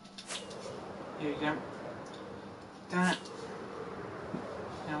 Here we go. Done it.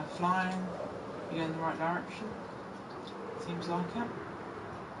 Now we're flying. We're going in the right direction. Seems like it.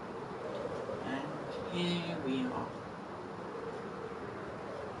 And here we are.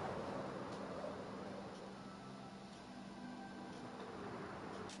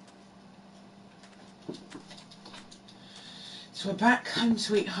 So we're back home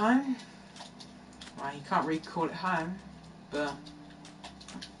sweet home. Well, you can't really call it home, but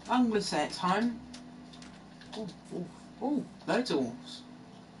I'm going to say it's home. Oh, oh, oh, loads of wolves.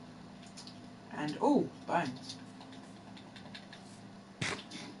 And oh, bones.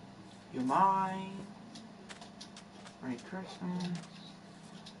 You're mine. Merry Christmas.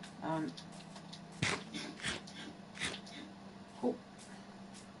 Oh.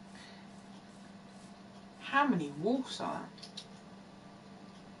 How many wolves are there?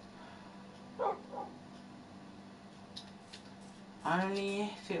 Only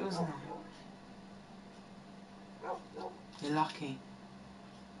if it was night. You're lucky.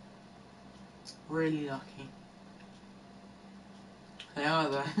 Really lucky. They are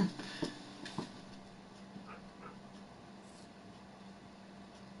though.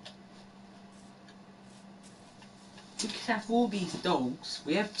 We could have all these dogs.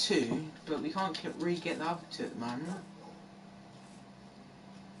 We have 2, but we can't really get the other 2 at the moment.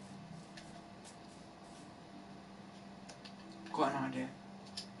 Got an idea.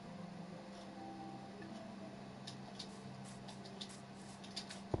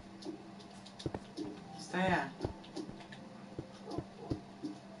 Stay there.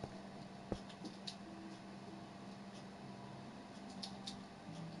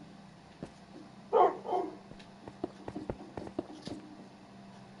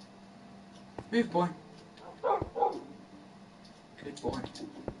 Move, boy. Good boy.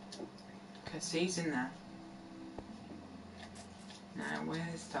 Because he's in there. Now,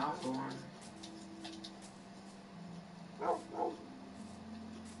 where's the other one?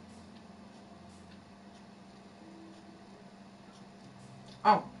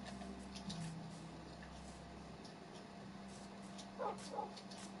 Oh.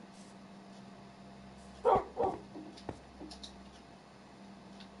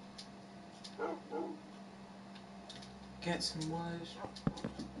 Get some wood.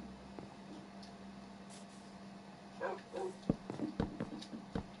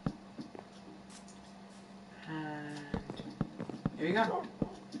 And here we go.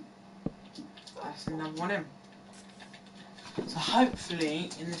 That's another one in. So hopefully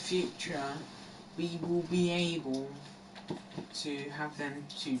in the future we will be able to have them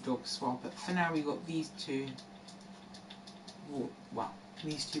 2 dogs as well. But for now we got these 2. Well,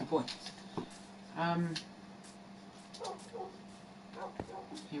 these 2 boys.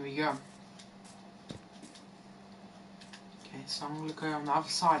 Here we go. Okay, so I'm going to go on the other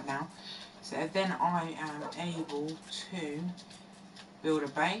side now. So then I am able to build a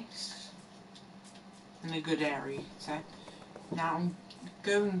base in a good area, you could say. Now I'm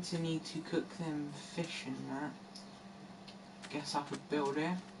going to need to cook them fish in that. Guess I could build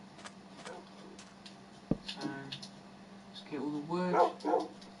it. So let's get all the wood.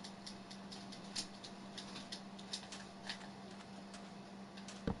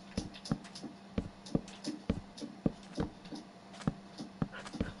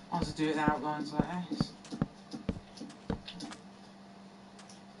 I'll just do it in outlines like this.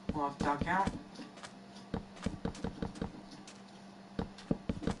 What I've dug out.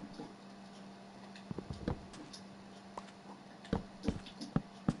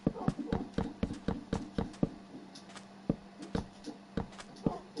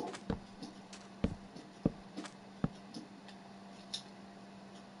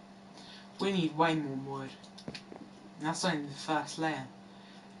 We need way more wood. And that's only the first layer.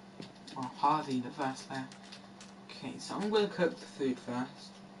 Well, hardly the first layer. Okay, so I'm going to cook the food first.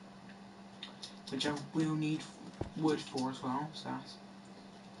 Which I will need wood for as well, so that's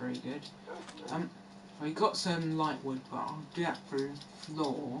very good. We got some light wood, but I'll do that for the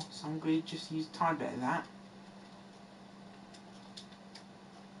floor, so I'm going to just use a tiny bit of that.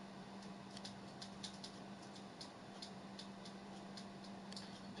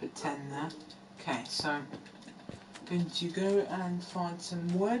 Put 10 there. Okay, so I'm going to go and find some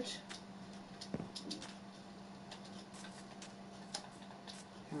wood.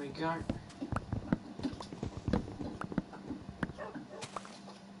 Here we go.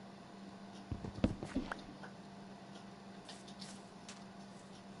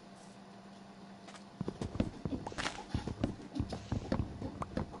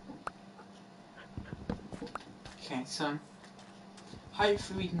 Okay, so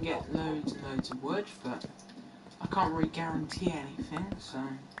hopefully we can get loads and loads of wood, but I can't really guarantee anything, so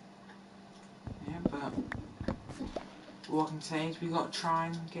yeah, but what I can say is we've got to try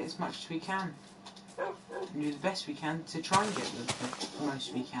and get as much as we can. And do the best we can to try and get the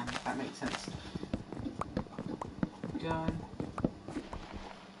most we can, if that makes sense. Go.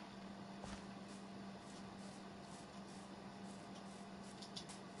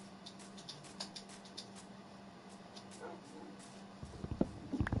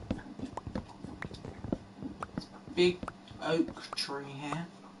 Big oak tree here.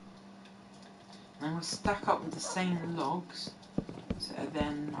 And I'm going to stack up with the same logs, so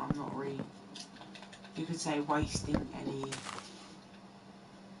then I'm not really, you could say, wasting any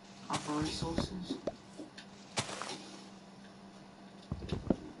other resources.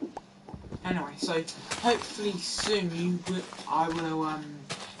 Anyway, so hopefully soon I will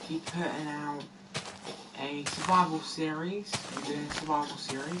be putting out a survival series. I'm doing a survival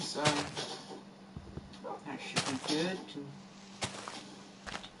series, so that should be good.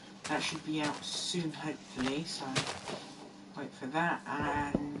 That should be out soon, hopefully, so wait for that.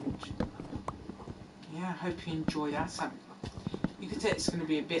 And yeah, I hope you enjoy that. So you could say it's going to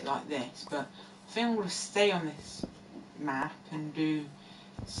be a bit like this, but I think I'm going to stay on this map and do,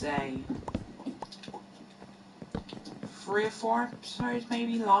 say, 3 or 4 episodes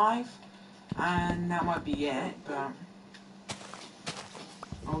maybe live, and that might be it, but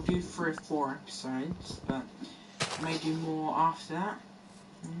I'll do 3 or 4 episodes, but I may do more after that.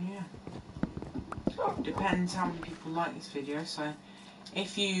 And yeah, depends how many people like this video. So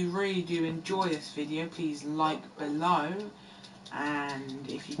if you really do enjoy this video, please like below, and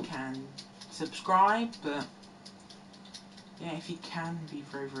if you can, subscribe. But yeah, if you can, be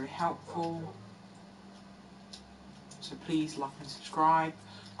very, very helpful. So please like and subscribe.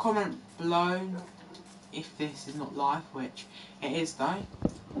 Comment below if this is not live, which it is though.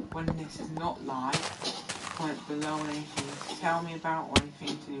 When this is not live, comment below on anything to tell me about, or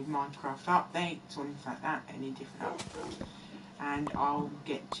anything to do with Minecraft updates or anything like that, any different updates. And I'll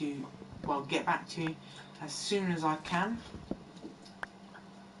get back to you as soon as I can.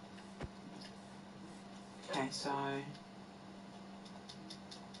 Okay, so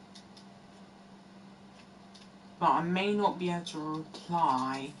but I may not be able to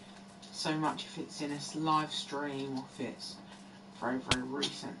reply so much if it's in a live stream or if it's very, very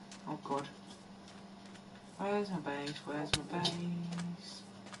recent. Oh god. Where's my base? Where's my base?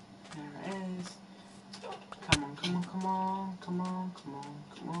 There it is. Come on, come on, come on, come on, come on,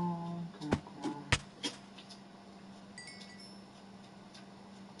 come on, come on, come on.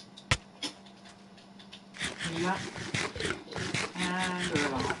 Do that. And we're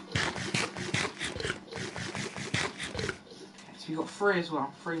alive. Okay, so we got 3 as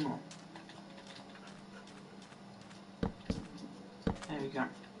well, 3 more. There we go.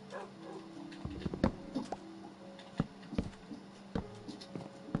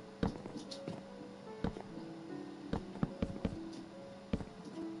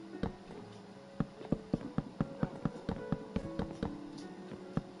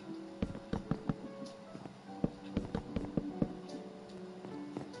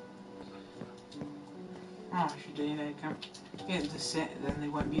 Oh, I should do, there you go. Get them to sit, then they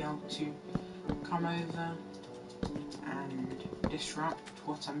won't be able to come over and disrupt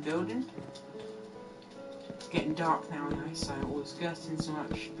what I'm building. It's getting dark now anyway, so all the skeletons and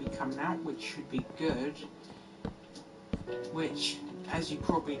that should be coming out, which should be good. Which, as you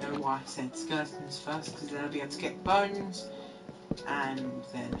probably know why I said skeletons first, because then I'll be able to get bones, and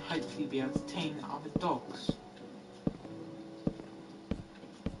then hopefully be able to tame the other dogs.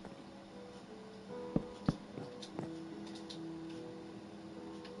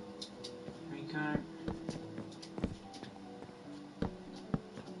 There we go.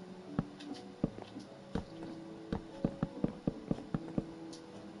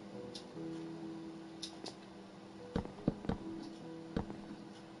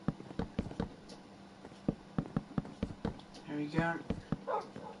 There we go.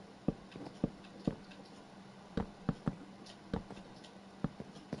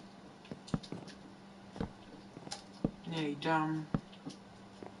 Nearly done.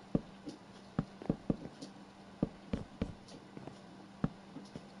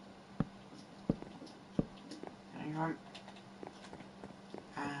 There you go.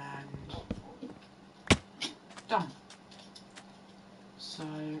 And done. So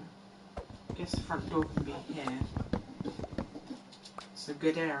I guess the front door can be here. It's a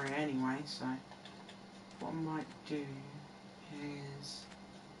good area anyway, so what I might do is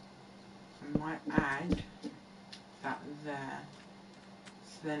I might add that there,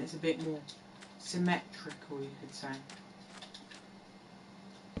 so then it's a bit more symmetrical, you could say.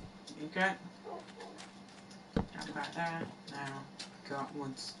 There you go. About there. Now go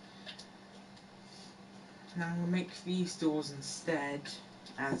upwards. Now we'll make these doors instead,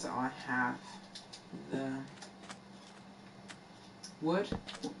 as I have the wood.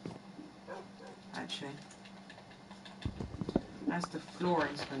 Actually, as the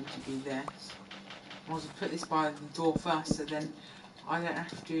flooring is going to be this, I want to put this by the door first, so then I don't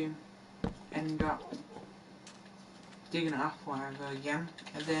have to end up digging it up or whatever again,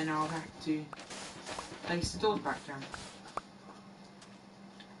 and then I'll have to place the doors back down.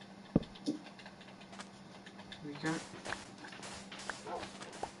 Here we go.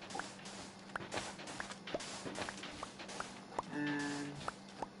 And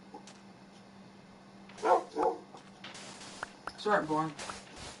it's alright, boy.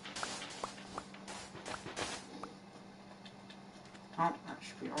 Oh, that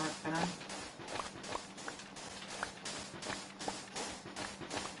should be alright for now.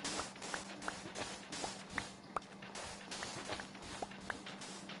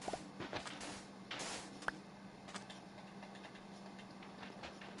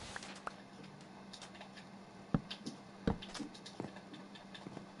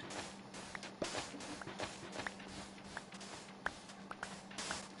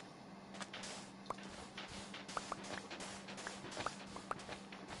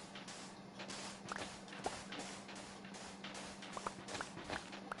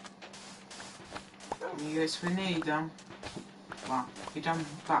 You guys, we're nearly done. Well, we're done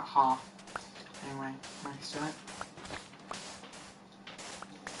about half. Anyway, nice, right?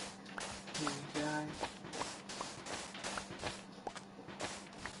 Here we go.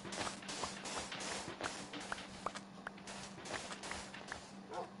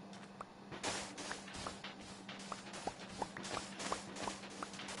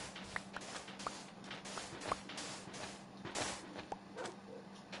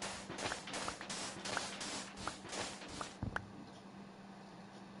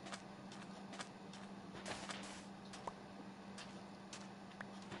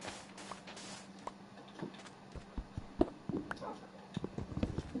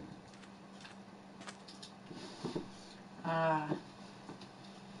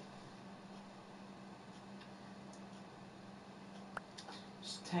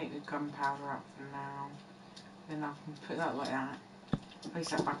 Just take the gunpowder out for now. Then I can put that like that. Place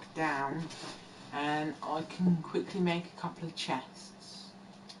that back down, and I can quickly make a couple of chests.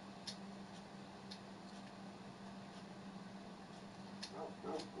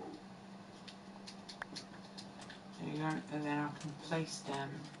 There you go, and then I can place them.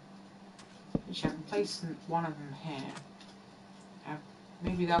 Actually, I can place one of them here.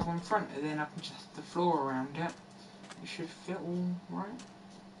 Maybe that one front, and then I can just have the floor around it. It should fit all right.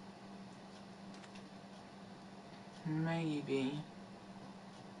 Maybe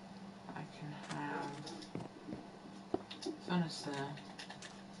I can have furnace there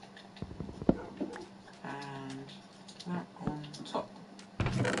and that on top.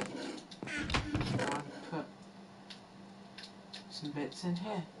 So I'll put some bits in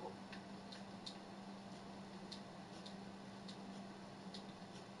here.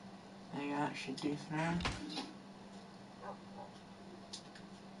 There you go, that should do for now.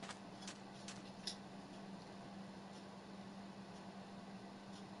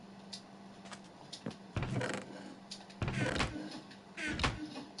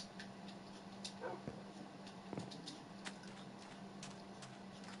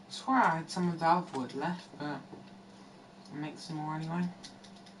 I swear I had some of the other wood left, but I'll make some more anyway.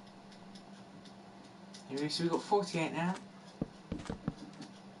 Here we go, so we've got 48 now.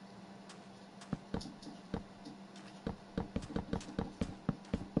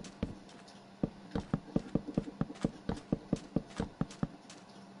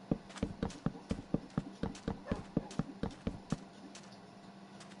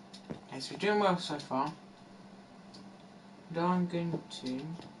 Okay, so we're doing well so far. Now I'm going to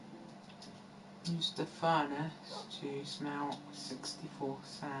use the furnace to smelt 64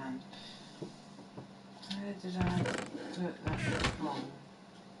 sand. Where did I put that from?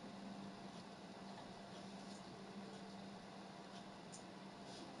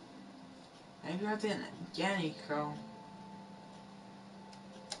 Maybe I didn't get any coal.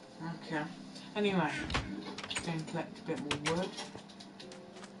 Okay. Anyway, go and collect a bit more wood.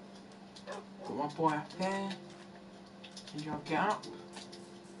 Got my boy up here. And y'all get up.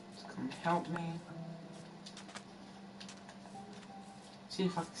 So come help me. See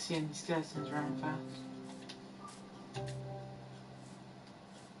if I can see any skeletons around first.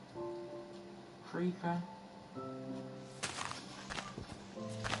 Creeper.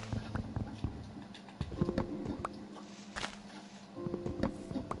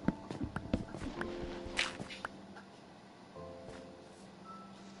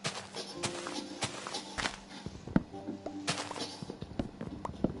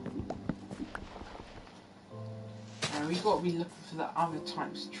 We've got to be looking for the other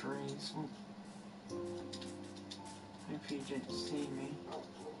types of trees. Oh. Hope he didn't see me.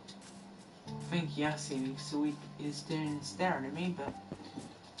 I think he has seen me, so he's staring at me, but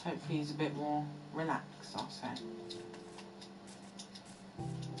hopefully he's a bit more relaxed, I'll say.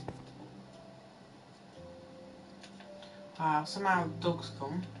 Somehow the dog's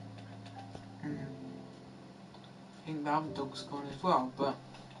gone. I think the other dog's gone as well, but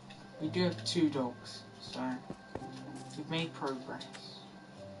we do have 2 dogs, so we've made progress.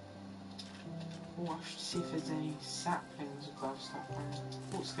 Oh, I should see if there's any saplings above stuff.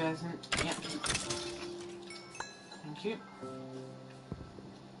 Oh, skeleton. Yep. Thank you.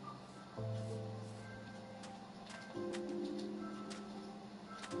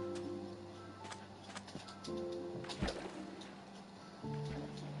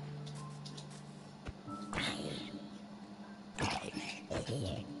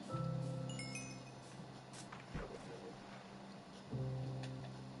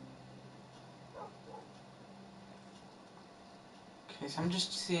 Okay, so I'm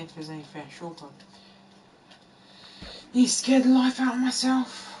just seeing if there's any fish. Or he scared the life out of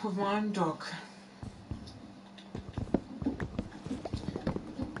myself with my own dog.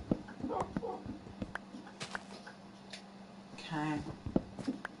 Okay.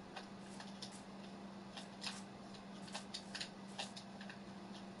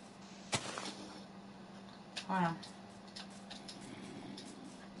 Hold on.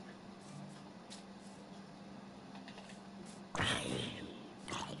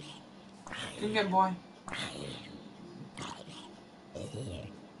 Good boy.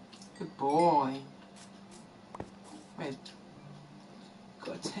 Good boy. Wait.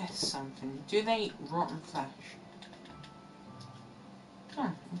 Gotta test something. Do they eat rotten flesh?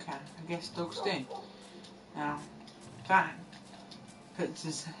 Oh, okay. I guess dogs do. Now, if that puts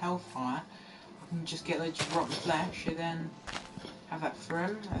his health higher, I can just get loads of rotten flesh and then have that for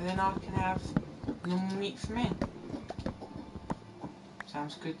him, and then I can have normal meat for me.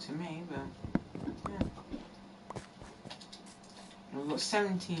 Sounds good to me, but yeah. We've got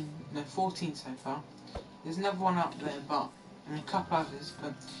 14 so far. There's another one up there, and a couple others,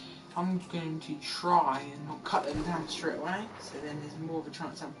 but I'm going to try and not cut them down straight away, so then there's more of a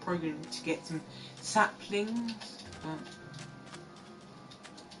chance I'm probably going to get some saplings. But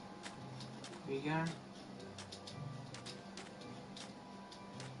here we go.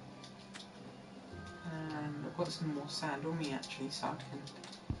 And I've got some more sand on me actually, so I can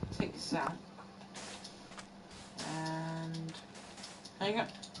take this out. And there you go.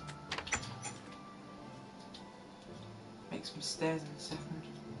 Make some stairs in a second.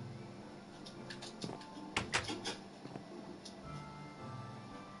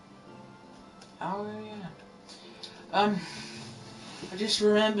 Oh yeah. I just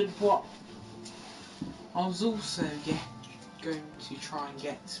remembered what I was also going to try and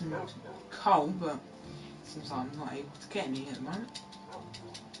get some coal, but it seems like I'm not able to get any at the moment.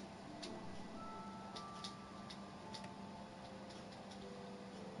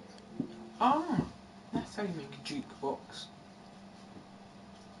 Oh, that's how you make a jukebox.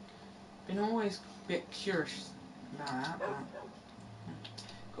 Been always a bit curious about that, but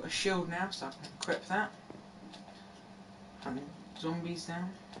got a shield now, so I can equip that. Hunting zombies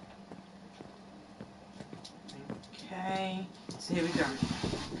down. Okay, so here we go.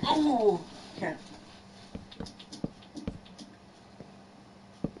 Oh, okay.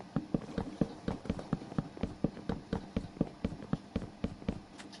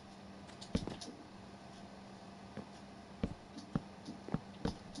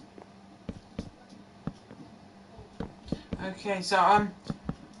 Okay, so I'm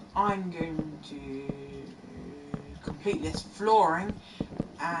going to complete this flooring,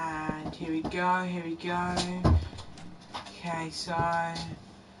 and here we go, here we go. Okay, so I'm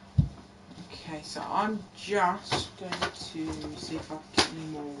just going to see if I can get any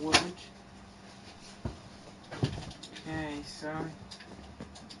more wood. Okay, so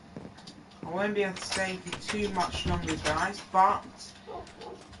I won't be able to stay for too much longer, guys, but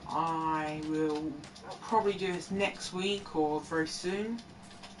I will probably do this next week or very soon.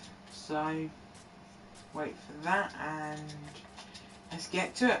 So wait for that and let's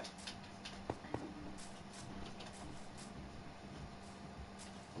get to it.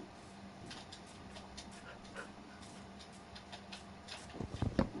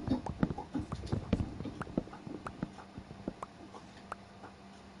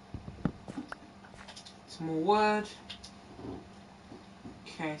 Some more wood.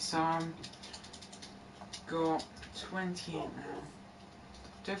 Okay, so I'm got 28 now.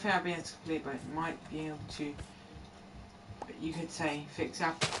 Don't think I'll be able to complete, but it might be able to. But you could say fix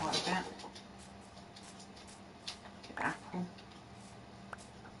apple quite a bit. Get apple.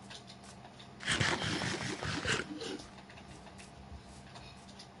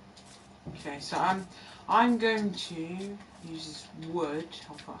 Okay, so I'm going to use this wood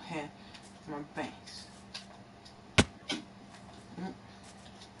I've got here for my base.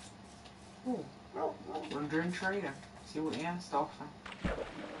 Oh, Wandering Trader. See what he has to offer.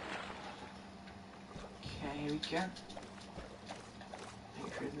 Okay, here we go.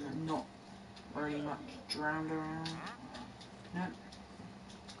 Make sure there's not really much drowned around. No.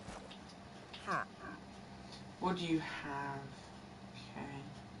 What do you have? Okay.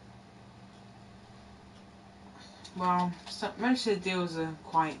 Well, so most of the deals are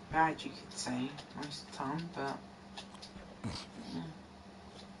quite bad, you could say, most of the time, but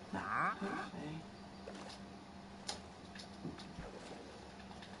no, hopefully.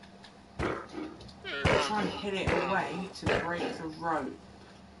 Try and hit it away to break the rope.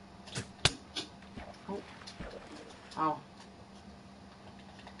 Oh. Oh.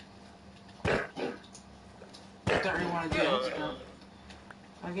 I don't really want to do this, but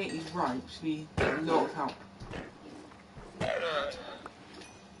if I get these ropes, we get a lot of help.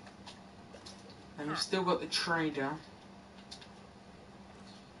 And we've still got the trader,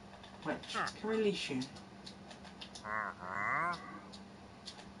 which can release you.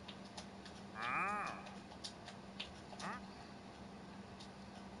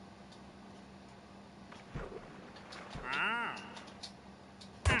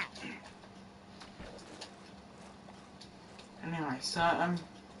 Anyway, so I'm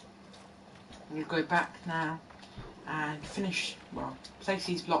going to go back now and finish, well, place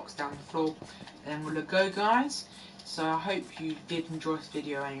these blocks down the floor, and we'll go, guys. So I hope you did enjoy this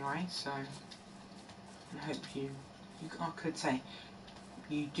video anyway, so I hope I could say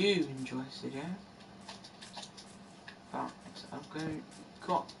you do enjoy this video, but I've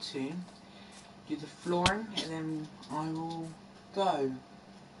got to do the flooring and then I will go.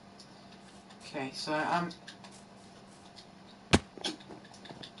 Okay, so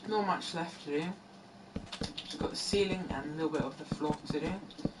not much left to do. Just got the ceiling and a little bit of the floor to do,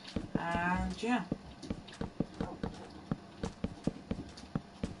 and yeah.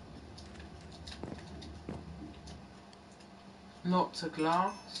 Lots of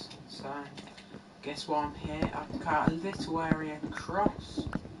glass, so guess while I'm here I can cut a little area across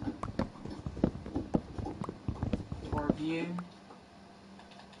for a view.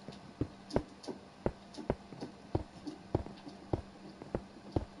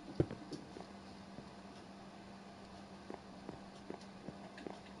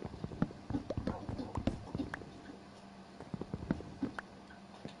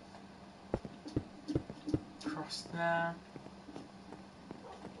 Across there.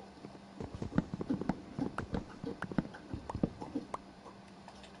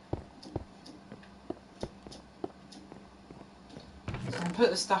 Put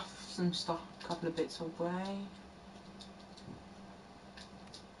the some stuff, a couple of bits away.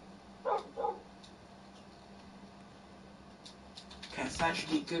 Okay, so that should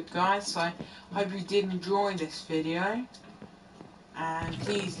be good, guys. So I hope you did enjoy this video, and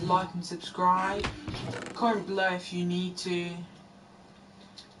please like and subscribe. Comment below if you need to,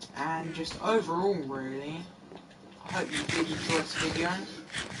 and just overall, really, I hope you did enjoy this video,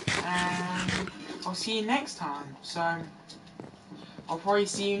 and I'll see you next time. So I'll probably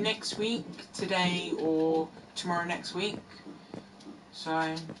see you next week, today or tomorrow next week.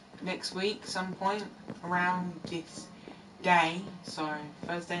 So next week, some point around this day, so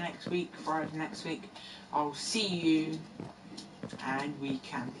Thursday next week, Friday next week, I'll see you and we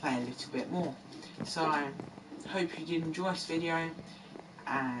can play a little bit more. So I hope you did enjoy this video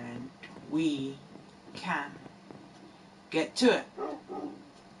and we can get to it.